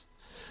guys.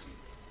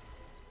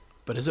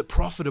 But is it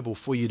profitable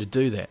for you to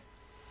do that?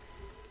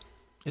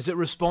 Is it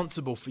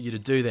responsible for you to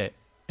do that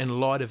in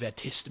light of our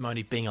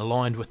testimony being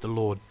aligned with the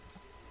Lord?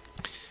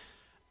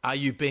 Are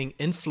you being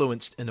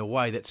influenced in a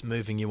way that's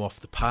moving you off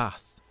the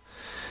path?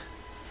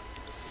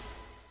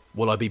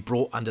 Will I be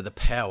brought under the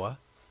power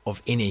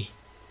of any?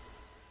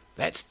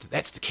 That's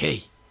the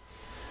key.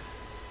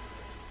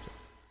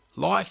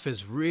 Life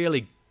has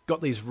really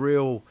got these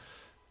real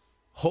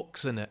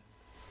hooks in it.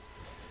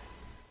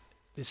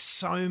 There's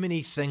so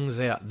many things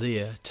out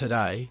there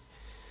today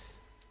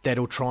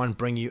that'll try and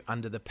bring you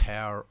under the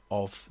power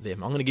of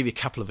them. I'm going to give you a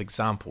couple of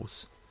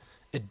examples.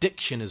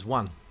 Addiction is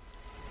one.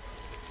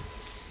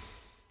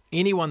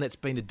 Anyone that's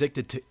been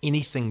addicted to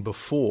anything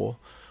before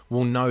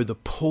will know the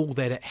pull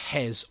that it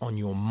has on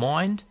your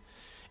mind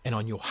and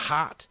on your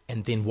heart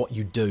and then what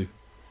you do.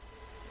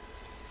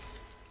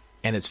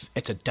 And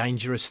it's a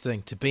dangerous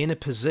thing to be in a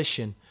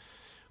position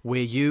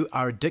where you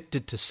are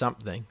addicted to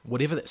something,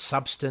 whatever that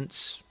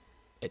substance.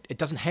 It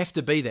doesn't have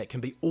to be that. It can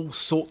be all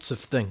sorts of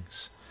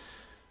things.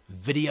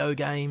 Video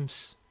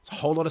games. There's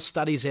a whole lot of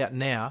studies out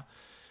now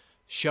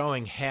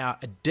showing how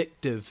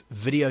addictive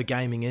video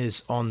gaming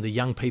is on the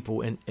young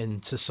people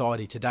in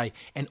society today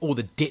and all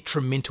the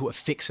detrimental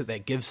effects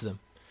that gives them.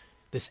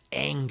 This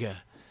anger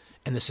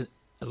and this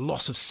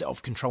loss of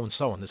self-control and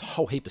so on. There's a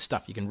whole heap of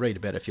stuff you can read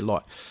about if you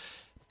like.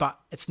 But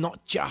it's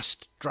not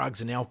just drugs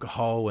and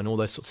alcohol and all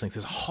those sorts of things.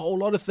 There's a whole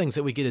lot of things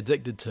that we get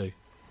addicted to.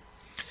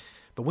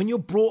 But when you're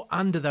brought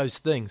under those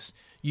things,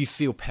 you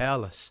feel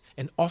powerless.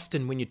 And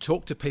often when you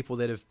talk to people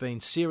that have been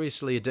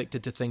seriously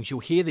addicted to things, you'll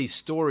hear these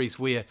stories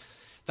where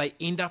they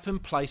end up in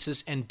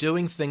places and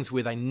doing things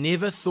where they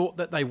never thought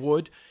that they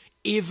would,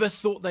 ever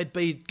thought they'd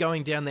be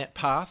going down that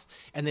path,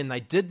 and then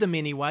they did them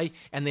anyway,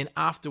 and then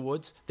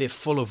afterwards they're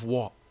full of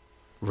what?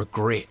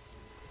 Regret.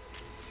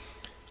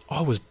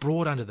 I was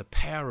brought under the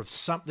power of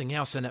something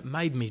else and it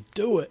made me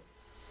do it.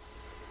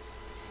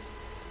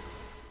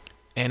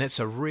 And it's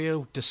a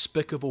real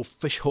despicable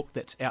fishhook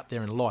that's out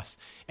there in life.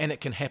 And it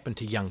can happen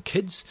to young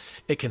kids.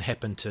 It can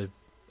happen to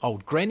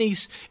old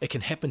grannies. It can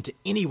happen to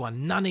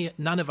anyone.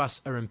 None of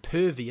us are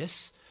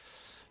impervious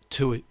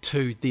to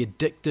the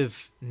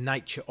addictive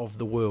nature of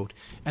the world.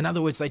 In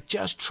other words, they're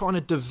just trying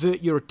to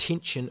divert your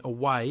attention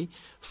away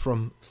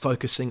from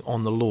focusing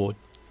on the Lord.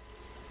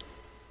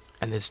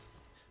 And there's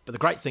But the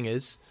great thing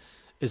is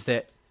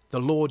that the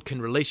Lord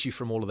can release you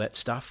from all of that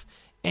stuff,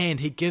 and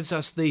he gives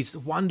us these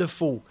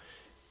wonderful,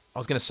 I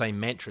was going to say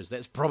mantras,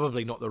 that's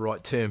probably not the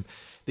right term,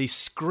 these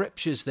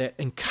scriptures that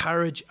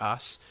encourage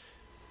us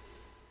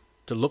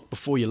to look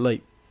before you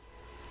leap.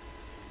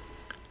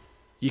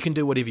 You can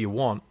do whatever you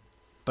want,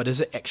 but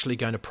is it actually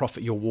going to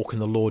profit your walk in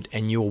the Lord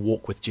and your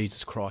walk with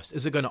Jesus Christ?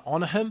 Is it going to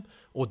honour him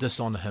or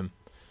dishonour him?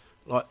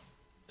 Like,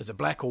 is it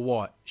black or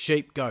white?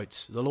 Sheep,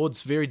 goats. The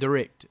Lord's very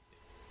direct.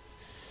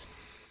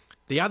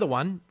 The other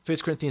one, 1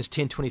 Corinthians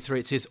 10:23,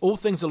 it says, all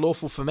things are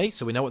lawful for me,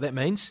 so we know what that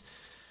means.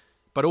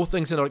 But all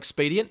things are not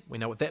expedient, we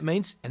know what that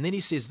means. And then he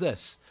says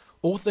this,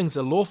 all things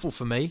are lawful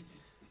for me,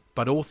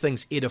 but all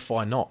things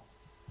edify not.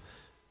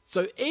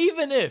 So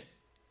even if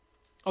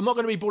I'm not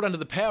going to be brought under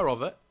the power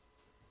of it,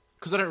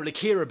 because I don't really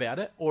care about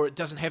it, or it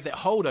doesn't have that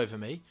hold over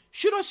me,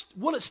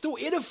 will it still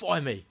edify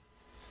me?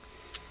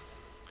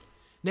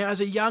 Now,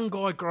 as a young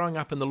guy growing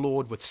up in the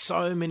Lord with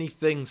so many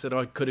things that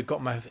I could have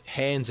got my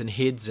hands and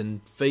heads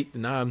and feet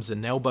and arms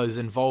and elbows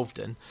involved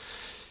in,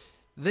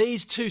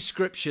 these two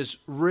scriptures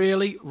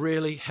really,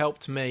 really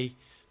helped me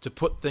to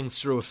put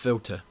things through a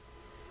filter.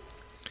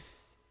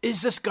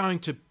 Is this going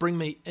to bring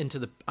me under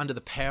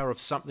the power of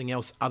something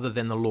else other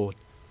than the Lord?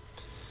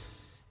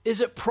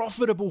 Is it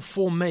profitable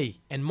for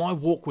me and my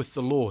walk with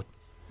the Lord?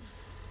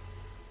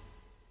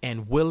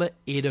 And will it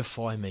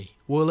edify me?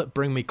 Will it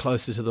bring me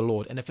closer to the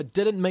Lord? And if it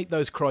didn't meet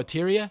those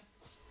criteria,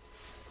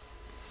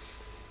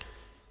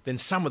 then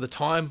some of the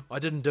time I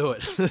didn't do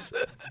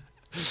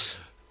it.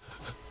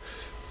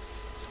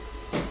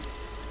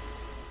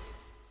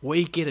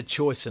 We get a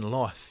choice in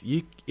life.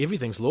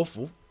 Everything's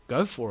lawful.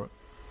 Go for it.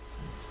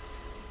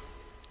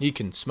 You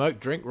can smoke,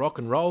 drink, rock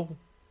and roll,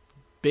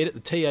 bet at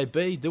the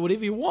TAB, do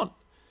whatever you want.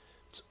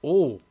 It's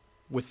all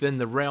within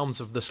the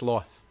realms of this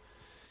life.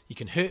 You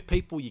can hurt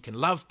people, you can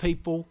love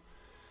people,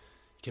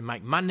 you can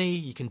make money,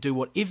 you can do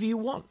whatever you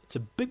want. It's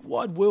a big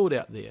wide world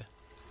out there.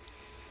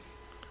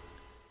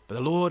 But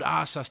the Lord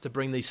asks us to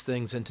bring these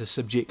things into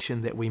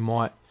subjection that we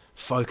might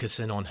focus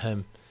in on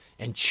him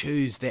and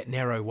choose that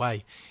narrow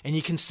way. And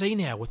you can see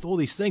now with all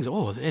these things,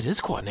 oh, it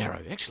is quite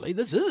narrow, actually.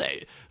 This is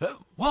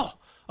wow,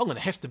 I'm going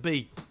to have to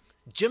be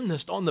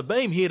gymnast on the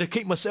beam here to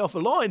keep myself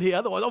aligned here,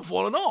 otherwise I'm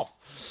falling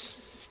off.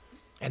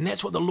 And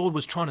that's what the Lord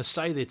was trying to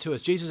say there to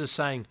us. Jesus is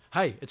saying,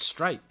 hey, it's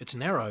straight, it's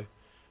narrow.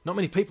 Not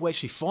many people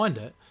actually find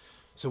it.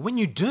 So when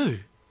you do,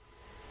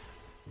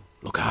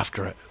 look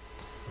after it.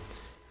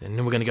 And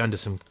then we're going to go into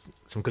some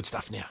good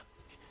stuff now.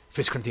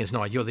 1 Corinthians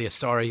 9, you're there,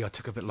 sorry, I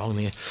took a bit long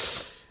there.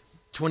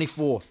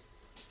 24,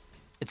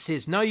 it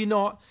says, know you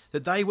not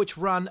that they which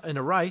run in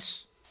a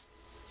race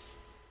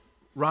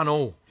run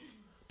all,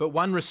 but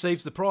one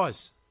receives the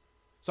prize.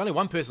 So only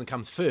one person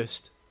comes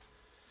first.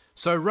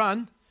 So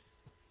run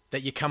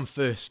that you come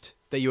first,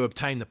 that you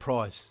obtain the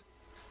prize.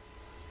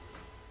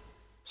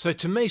 So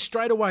to me,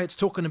 straight away, it's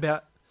talking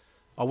about,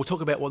 we'll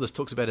talk about what this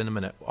talks about in a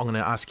minute. I'm going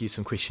to ask you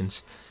some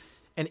questions.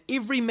 And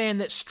every man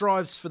that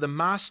strives for the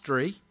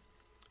mastery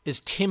is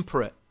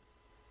temperate.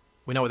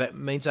 We know what that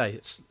means, eh?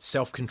 It's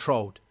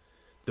self-controlled.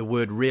 The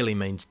word really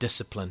means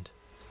disciplined.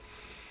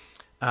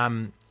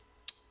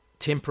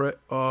 Temperate,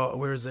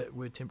 where is that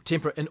word?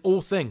 Temperate in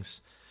all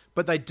things.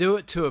 But they do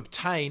it to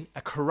obtain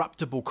a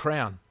corruptible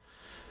crown.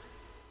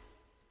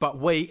 But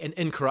we, an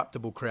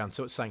incorruptible crown.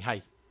 So it's saying,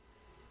 hey,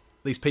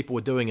 these people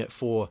are doing it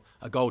for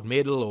a gold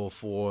medal or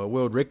for a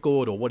world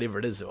record or whatever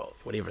it is,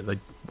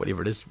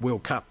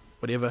 World Cup,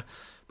 whatever.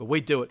 But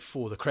we do it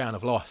for the crown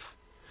of life.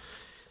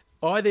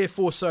 I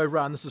therefore so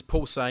run, this is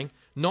Paul saying,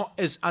 not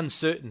as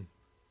uncertain.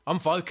 I'm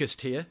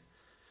focused here.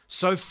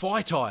 So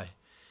fight I.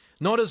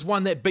 Not as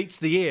one that beats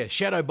the air,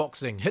 shadow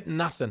boxing, hitting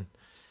nothing.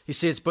 He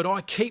says, but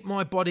I keep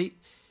my body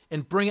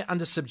and bring it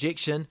under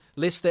subjection,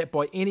 lest that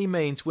by any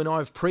means, when I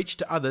have preached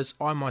to others,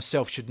 I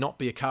myself should not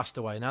be a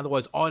castaway. In other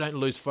words, I don't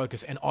lose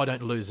focus and I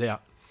don't lose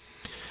out.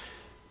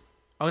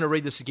 I'm going to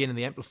read this again in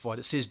the Amplified.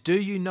 It says, do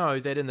you know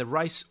that in the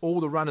race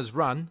all the runners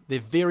run their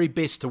very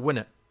best to win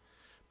it,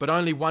 but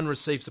only one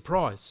receives the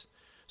prize?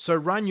 So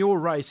run your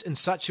race in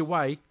such a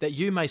way that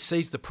you may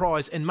seize the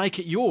prize and make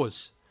it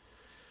yours.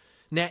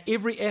 Now,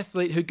 every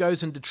athlete who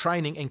goes into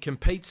training and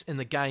competes in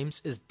the games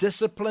is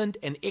disciplined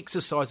and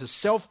exercises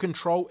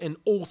self-control in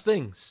all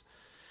things.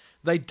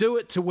 They do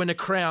it to win a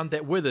crown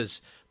that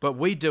withers, but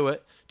we do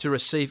it to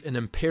receive an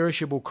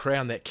imperishable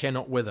crown that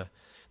cannot wither.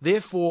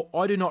 Therefore,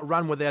 I do not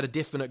run without a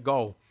definite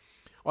goal.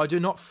 I do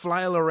not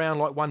flail around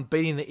like one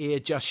beating the air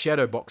just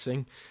shadow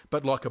boxing,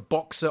 but like a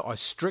boxer I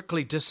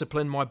strictly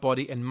discipline my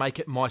body and make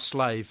it my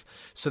slave,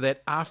 so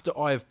that after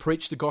I have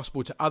preached the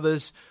gospel to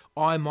others,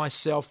 I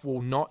myself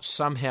will not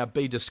somehow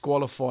be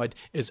disqualified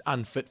as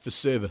unfit for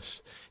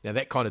service. Now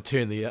that kind of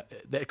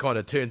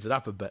turns it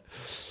up a bit.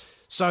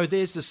 So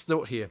there's this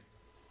thought here.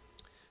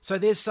 So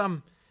there's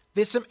some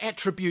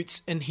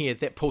attributes in here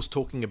that Paul's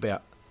talking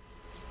about.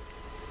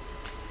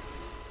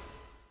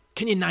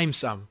 Can you name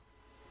some?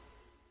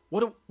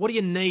 What do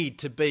you need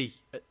to be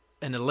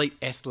an elite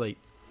athlete?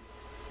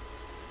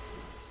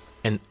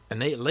 An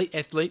elite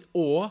athlete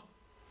or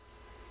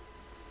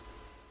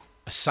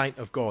a saint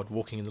of God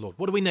walking in the Lord?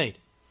 What do we need?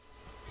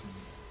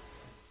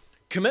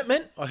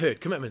 Commitment. I heard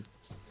commitment.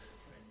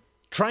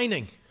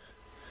 Training.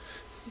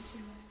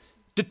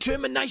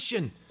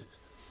 Determination.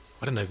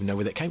 I don't even know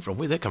where that came from.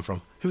 Where did that come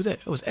from? Who was that?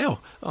 It was Elle.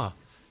 Oh, I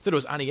thought it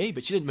was Annie E,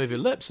 but she didn't move her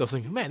lips. I was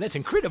thinking, man, that's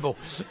incredible.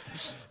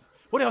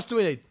 What else do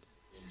we need?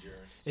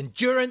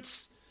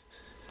 Endurance.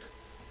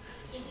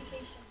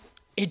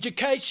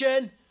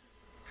 Education.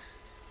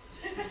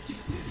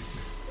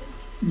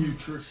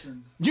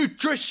 Nutrition.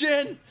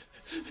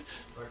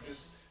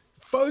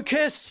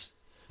 Focus.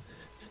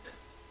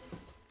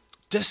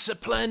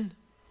 Discipline.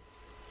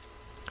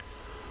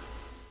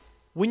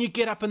 When you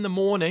get up in the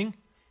morning,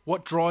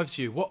 what drives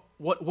you?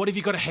 What have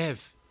you got to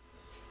have?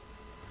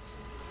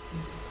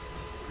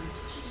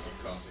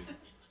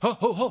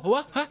 Coffee.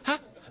 What? Huh?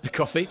 The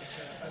coffee.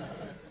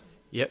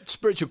 Yep,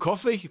 spiritual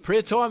coffee,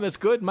 prayer time, that's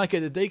good. Make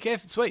it a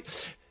decaf,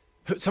 sweet.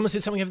 Someone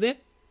said something over there?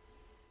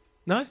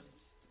 No?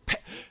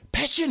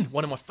 Passion,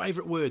 one of my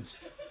favourite words.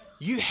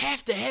 You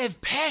have to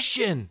have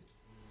passion.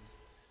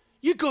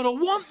 You got to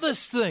want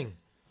this thing.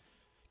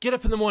 Get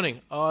up in the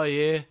morning. Oh,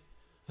 yeah,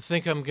 I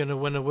think I'm going to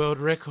win a world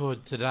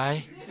record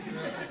today.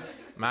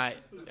 Mate,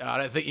 I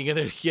don't think you're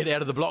going to get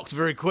out of the blocks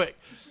very quick.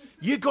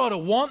 You got to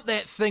want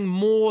that thing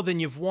more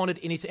than you've wanted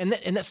anything.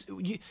 And that's...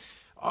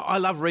 I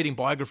love reading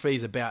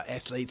biographies about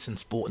athletes and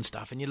sport and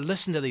stuff, and you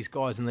listen to these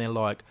guys and they're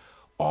like,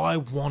 I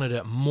wanted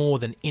it more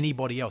than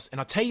anybody else. And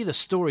I tell you the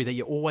story that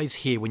you always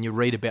hear when you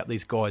read about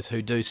these guys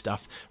who do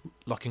stuff,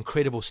 like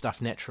incredible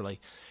stuff naturally.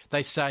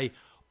 They say,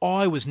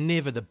 I was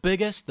never the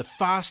biggest, the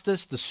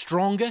fastest, the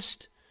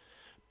strongest,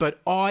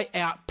 but I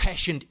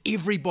out-passioned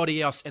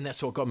everybody else, and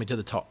that's what got me to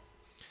the top.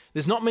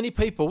 There's not many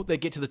people that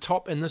get to the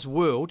top in this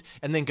world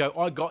and then go,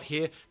 I got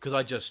here because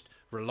I just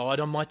relied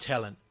on my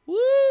talent. Woo!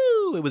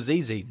 It was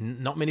easy.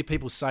 Not many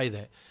people say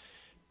that.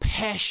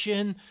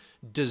 Passion,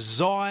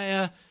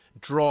 desire,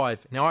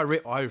 drive. Now, I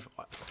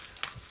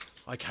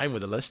came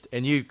with a list,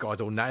 and you guys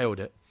all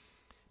nailed it.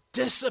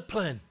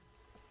 Discipline.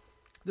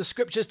 The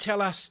scriptures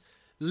tell us,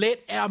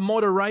 let our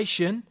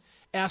moderation,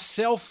 our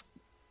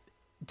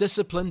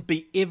self-discipline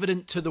be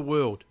evident to the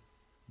world.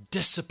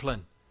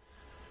 Discipline.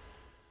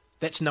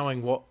 That's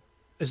knowing what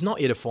is not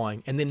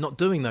edifying and then not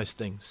doing those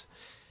things.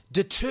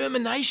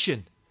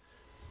 Determination.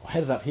 I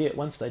had it up here at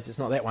one stage. It's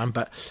not that one,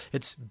 but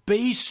it's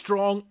be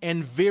strong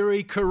and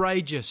very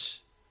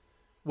courageous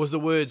was the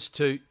words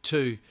to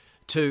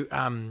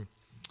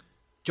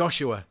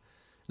Joshua.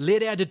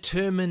 Let our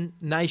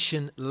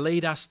determination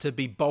lead us to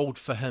be bold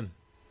for him.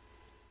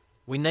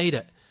 We need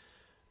it.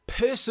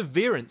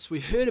 Perseverance. We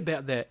heard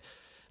about that.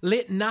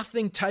 Let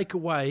nothing take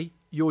away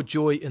your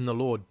joy in the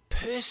Lord.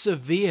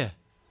 Persevere.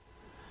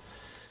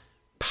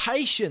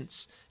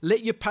 Patience.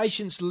 Let your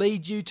patience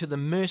lead you to the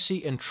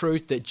mercy and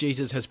truth that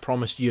Jesus has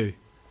promised you.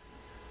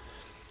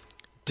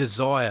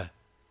 Desire.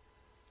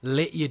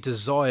 Let your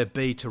desire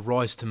be to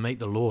rise to meet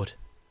the Lord.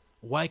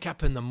 Wake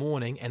up in the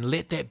morning and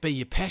let that be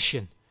your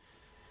passion.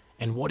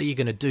 And what are you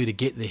going to do to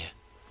get there?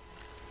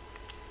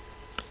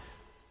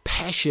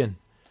 Passion.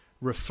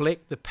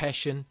 Reflect the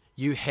passion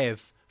you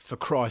have for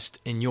Christ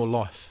in your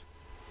life.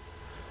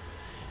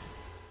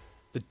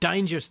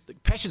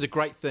 Passion's a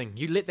great thing.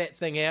 You let that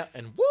thing out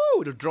and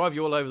woo, it'll drive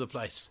you all over the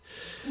place.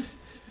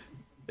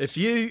 If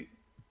you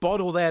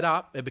bottle that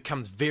up, it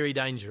becomes very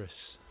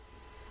dangerous.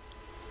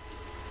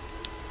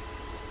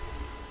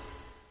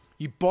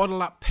 You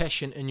bottle up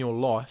passion in your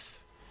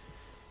life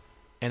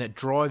and it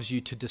drives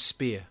you to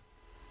despair.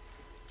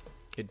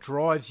 It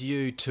drives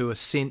you to a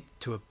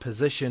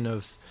position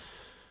of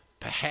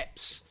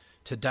perhaps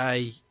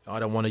today, I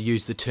don't want to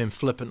use the term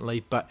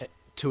flippantly, but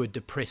to a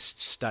depressed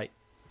state.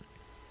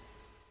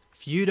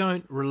 If you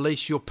don't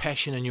release your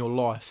passion in your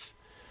life,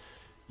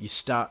 you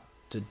start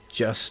to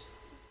just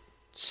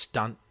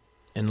stunt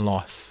in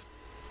life.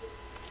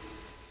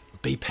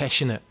 Be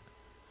passionate.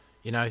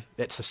 You know,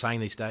 that's the saying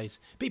these days.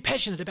 Be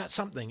passionate about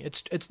something.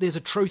 There's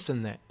a truth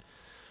in that.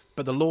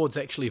 But the Lord's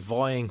actually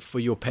vying for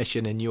your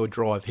passion and your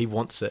drive. He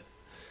wants it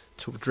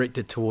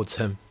directed towards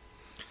him.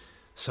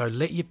 So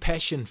let your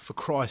passion for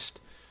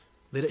Christ,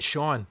 let it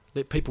shine.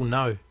 Let people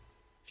know.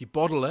 If you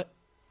bottle it,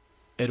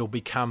 it'll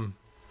become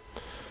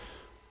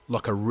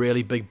like a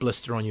really big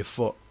blister on your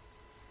foot,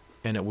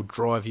 and it will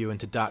drive you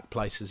into dark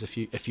places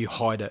if you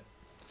hide it.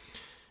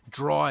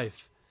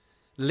 Drive.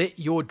 Let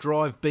your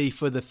drive be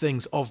for the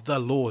things of the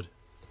Lord.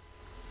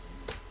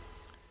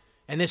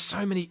 And there's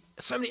so many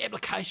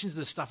applications of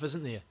this stuff,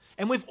 isn't there?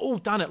 And we've all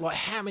done it. Like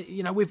how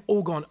many? We've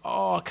all gone.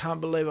 Oh, I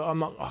can't believe it. I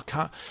don't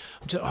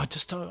think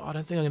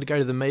I'm going to go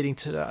to the meeting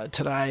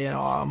today. And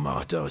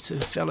I'm to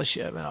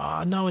fellowship.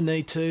 And no, I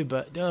need to,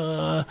 but.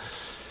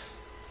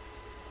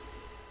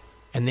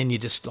 And then you're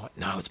just like,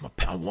 no, it's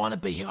I want to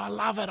be here. I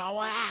love it.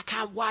 I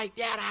can't wait.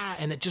 Yada.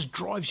 And it just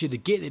drives you to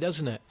get there,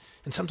 doesn't it?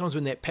 And sometimes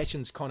when that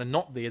passion's kind of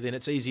not there, then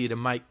it's easier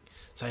to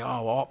say,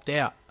 I'll opt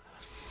out.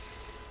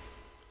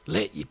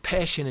 Let your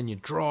passion and your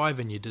drive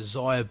and your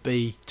desire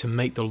be to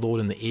meet the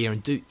Lord in the air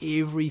and do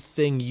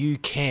everything you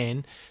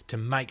can to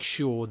make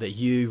sure that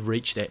you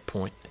reach that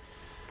point.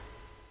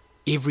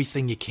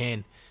 Everything you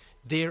can.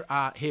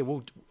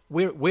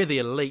 We're the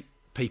elite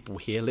people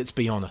here, let's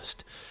be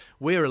honest.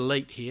 We're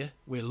elite here.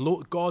 We're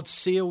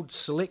God-sealed,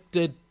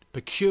 selected,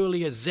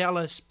 peculiar,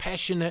 zealous,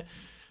 passionate,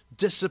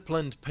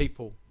 disciplined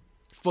people,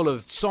 full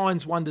of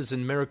signs, wonders,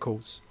 and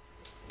miracles.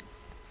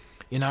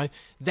 You know,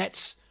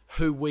 that's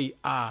who we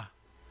are.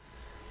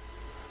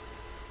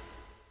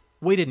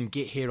 We didn't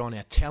get here on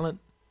our talent.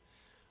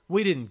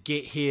 We didn't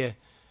get here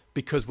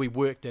because we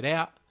worked it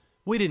out.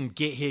 We didn't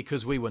get here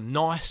because we were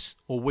nice,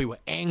 or we were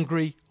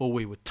angry, or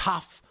we were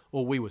tough,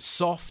 or we were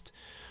soft,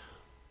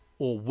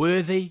 or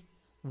worthy.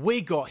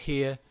 We got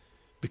here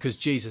because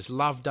Jesus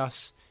loved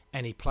us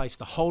and he placed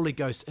the Holy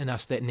Ghost in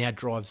us that now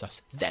drives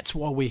us. That's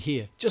why we're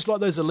here. Just like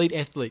those elite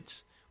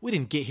athletes. We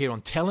didn't get here on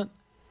talent.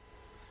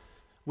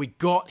 We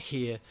got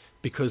here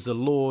because the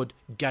Lord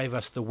gave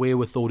us the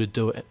wherewithal to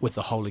do it with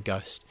the Holy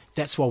Ghost.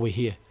 That's why we're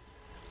here.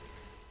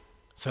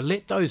 So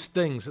let those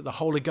things that the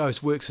Holy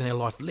Ghost works in our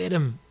life, let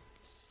him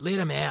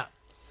out.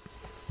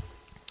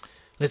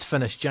 Let's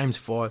finish James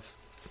 5.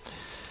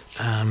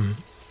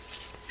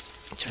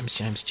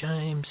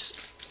 James.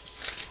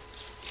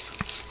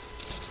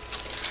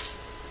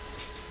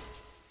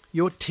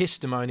 Your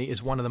testimony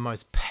is one of the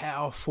most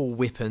powerful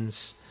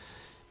weapons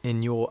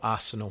in your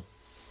arsenal.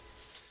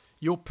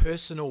 Your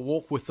personal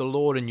walk with the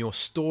Lord and your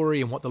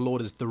story and what the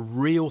Lord is, the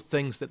real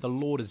things that the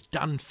Lord has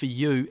done for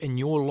you in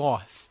your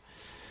life.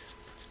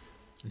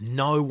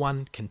 No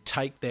one can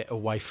take that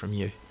away from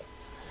you.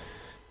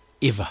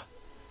 Ever.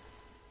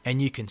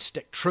 And you can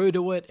stick true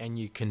to it, and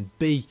you can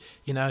be,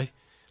 you know, a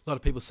lot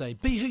of people say,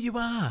 be who you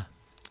are.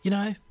 You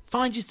know,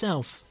 find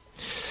yourself.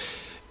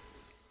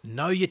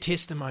 Know your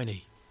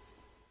testimony.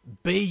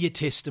 Be your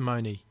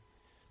testimony.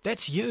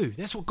 That's you.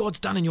 That's what God's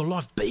done in your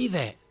life. Be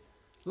that.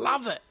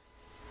 Love it.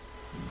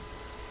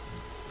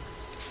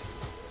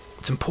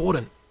 It's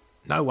important.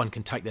 No one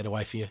can take that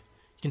away from you.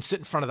 You can sit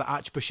in front of the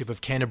Archbishop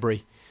of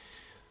Canterbury,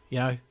 you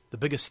know, the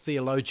biggest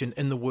theologian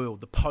in the world,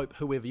 the Pope,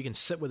 whoever. You can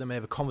sit with them and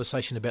have a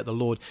conversation about the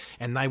Lord,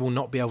 and they will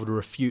not be able to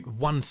refute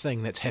one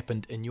thing that's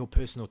happened in your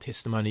personal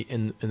testimony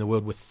in the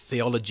world with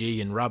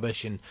theology and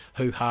rubbish and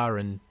hoo-ha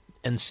and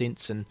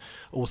incense and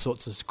all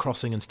sorts of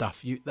crossing and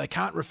stuff. They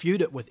can't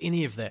refute it with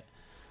any of that.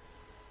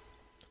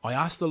 I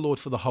asked the Lord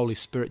for the Holy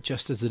Spirit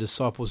just as the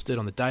disciples did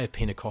on the day of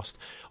Pentecost.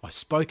 I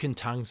spoke in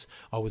tongues.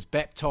 I was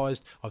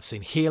baptized. I've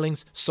seen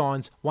healings,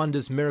 signs,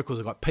 wonders, miracles.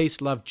 I've got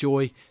peace, love,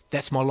 joy.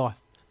 That's my life.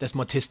 That's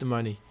my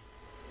testimony.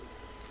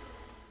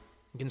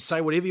 You can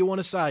say whatever you want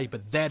to say,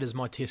 but that is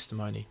my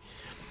testimony.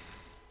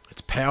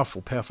 It's a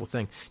powerful, powerful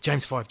thing.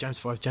 James 5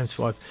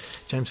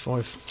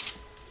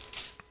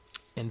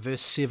 and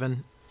verse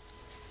 7.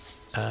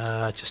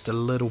 Just a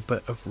little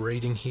bit of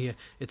reading here.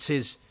 It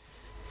says,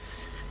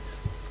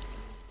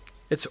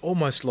 it's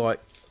almost like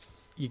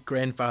your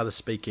grandfather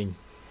speaking.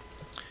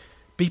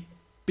 Be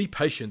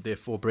patient,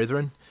 therefore,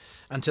 brethren,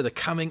 unto the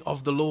coming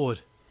of the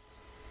Lord.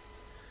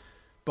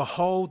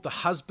 Behold, the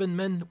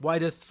husbandman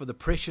waiteth for the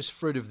precious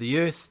fruit of the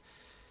earth,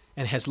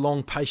 and has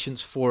long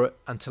patience for it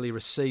until he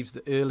receives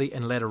the early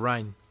and latter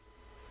rain.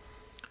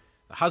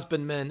 The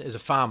husbandman is a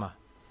farmer.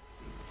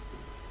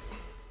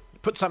 You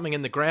put something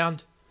in the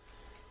ground,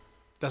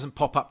 it doesn't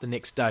pop up the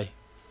next day.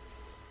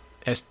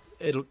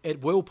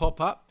 It will pop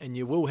up, and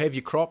you will have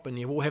your crop, and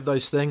you will have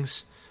those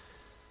things,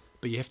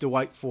 but you have to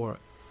wait for it.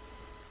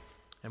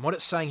 And what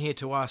it's saying here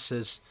to us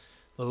is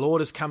the Lord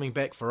is coming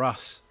back for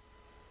us.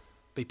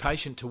 Be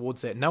patient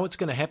towards that. Know it's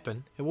going to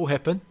happen. It will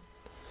happen.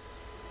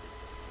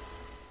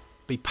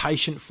 Be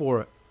patient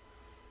for it,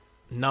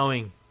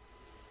 knowing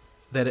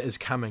that it is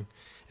coming.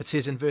 It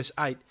says in verse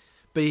 8,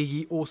 be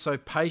ye also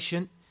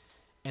patient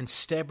and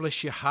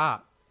establish your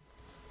heart.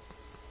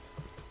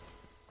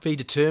 Be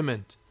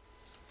determined.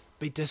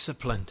 Be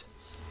disciplined.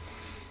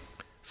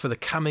 For the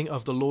coming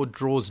of the Lord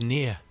draws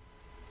near.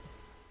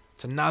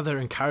 It's another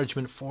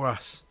encouragement for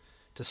us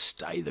to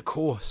stay the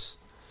course.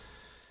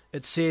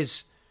 It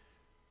says,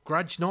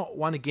 grudge not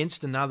one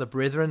against another,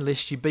 brethren,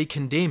 lest ye be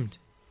condemned.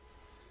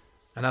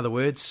 In other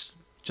words,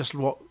 just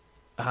what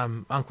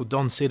Uncle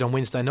Don said on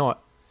Wednesday night.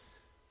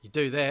 You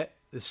do that,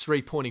 there's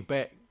 3 pointing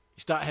back.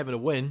 You start having a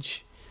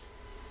whinge.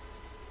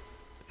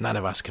 None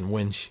of us can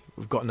whinge.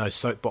 We've got no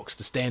soapbox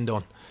to stand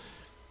on.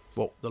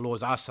 What the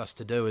Lord's asked us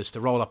to do is to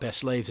roll up our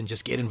sleeves and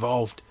just get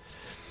involved.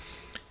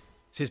 It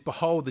says,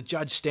 behold, the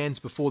judge stands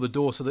before the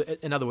door. So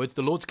that, in other words,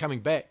 the Lord's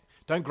coming back.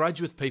 Don't grudge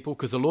with people,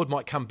 because the Lord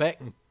might come back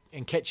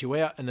and catch you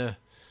out in a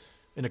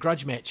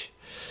grudge match.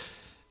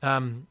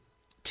 10,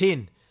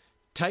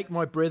 take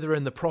my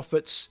brethren the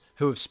prophets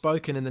who have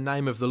spoken in the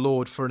name of the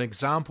Lord for an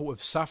example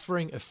of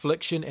suffering,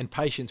 affliction, and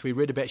patience. We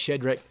read about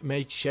Shadrach,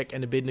 Meshach,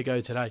 and Abednego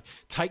today.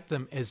 Take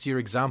them as your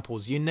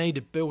examples. You need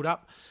to build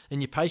up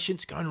in your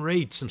patience. Go and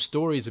read some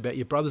stories about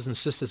your brothers and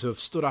sisters who have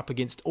stood up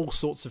against all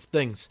sorts of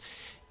things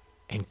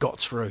and got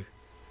through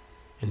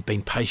and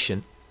been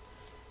patient.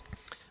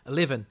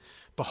 11,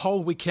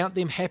 behold, we count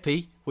them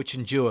happy which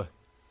endure.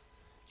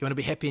 You want to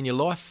be happy in your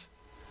life?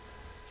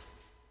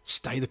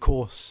 Stay the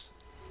course.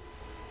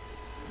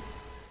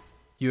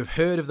 You have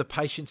heard of the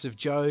patience of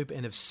Job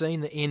and have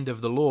seen the end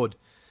of the Lord,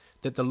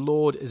 that the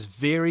Lord is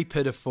very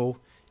pitiful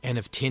and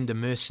of tender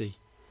mercy.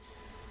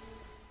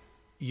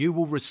 You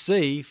will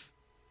receive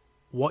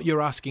what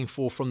you're asking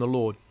for from the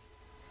Lord.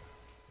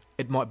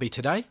 It might be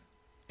today,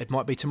 it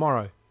might be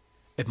tomorrow,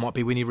 it might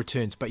be when he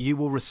returns, but you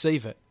will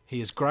receive it. He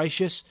is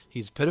gracious, he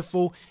is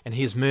pitiful, and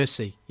he is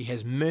mercy. He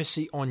has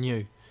mercy on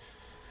you.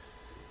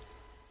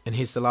 And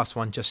here's the last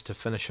one just to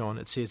finish on.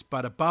 It says,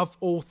 but above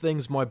all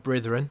things, my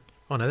brethren...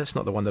 Oh no, that's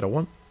not the one that I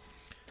want.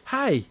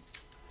 Hey!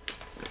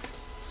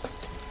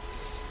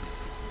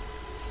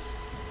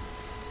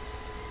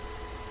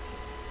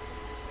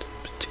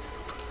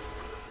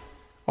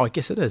 Oh, I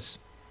guess it is.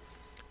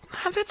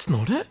 No, that's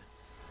not it.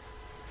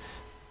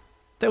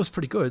 That was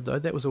pretty good, though.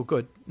 That was all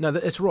good. No,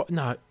 it's right.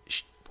 No.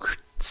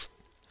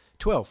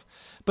 12.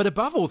 But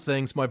above all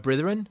things, my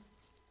brethren,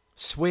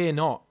 swear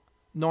not,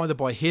 neither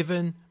by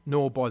heaven,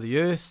 nor by the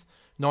earth,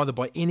 neither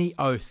by any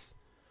oath,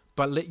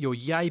 but let your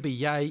yea be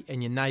yea,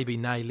 and your nay be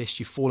nay, lest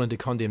you fall into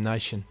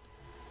condemnation.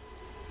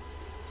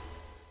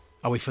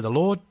 Are we for the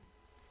Lord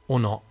or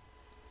not?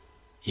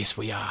 Yes,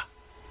 we are.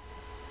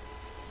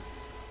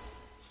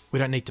 We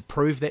don't need to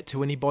prove that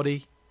to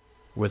anybody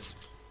with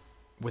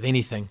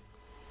anything.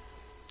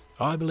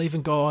 I believe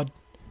in God,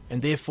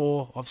 and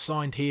therefore I've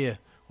signed here,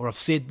 or I've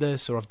said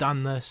this, or I've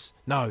done this.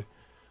 No,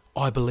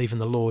 I believe in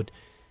the Lord.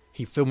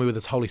 He filled me with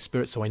his Holy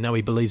Spirit, so I know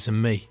he believes in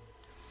me.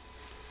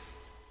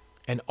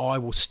 And I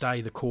will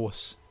stay the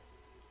course.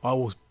 I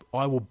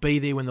will be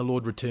there when the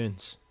Lord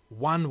returns,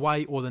 one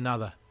way or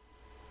another.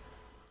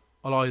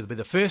 I'll either be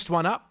the first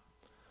one up,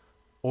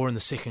 or in the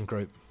second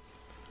group.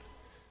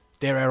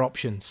 They're our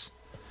options.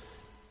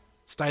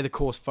 Stay the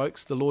course,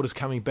 folks. The Lord is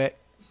coming back.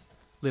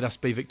 Let us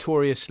be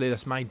victorious. Let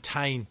us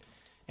maintain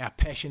our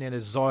passion, our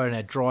desire, and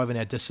our drive, and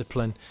our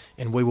discipline,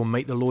 and we will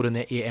meet the Lord in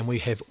that air, and we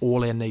have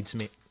all our needs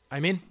met.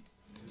 Amen?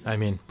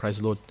 Amen. Praise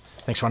the Lord.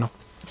 Thanks, Ronald.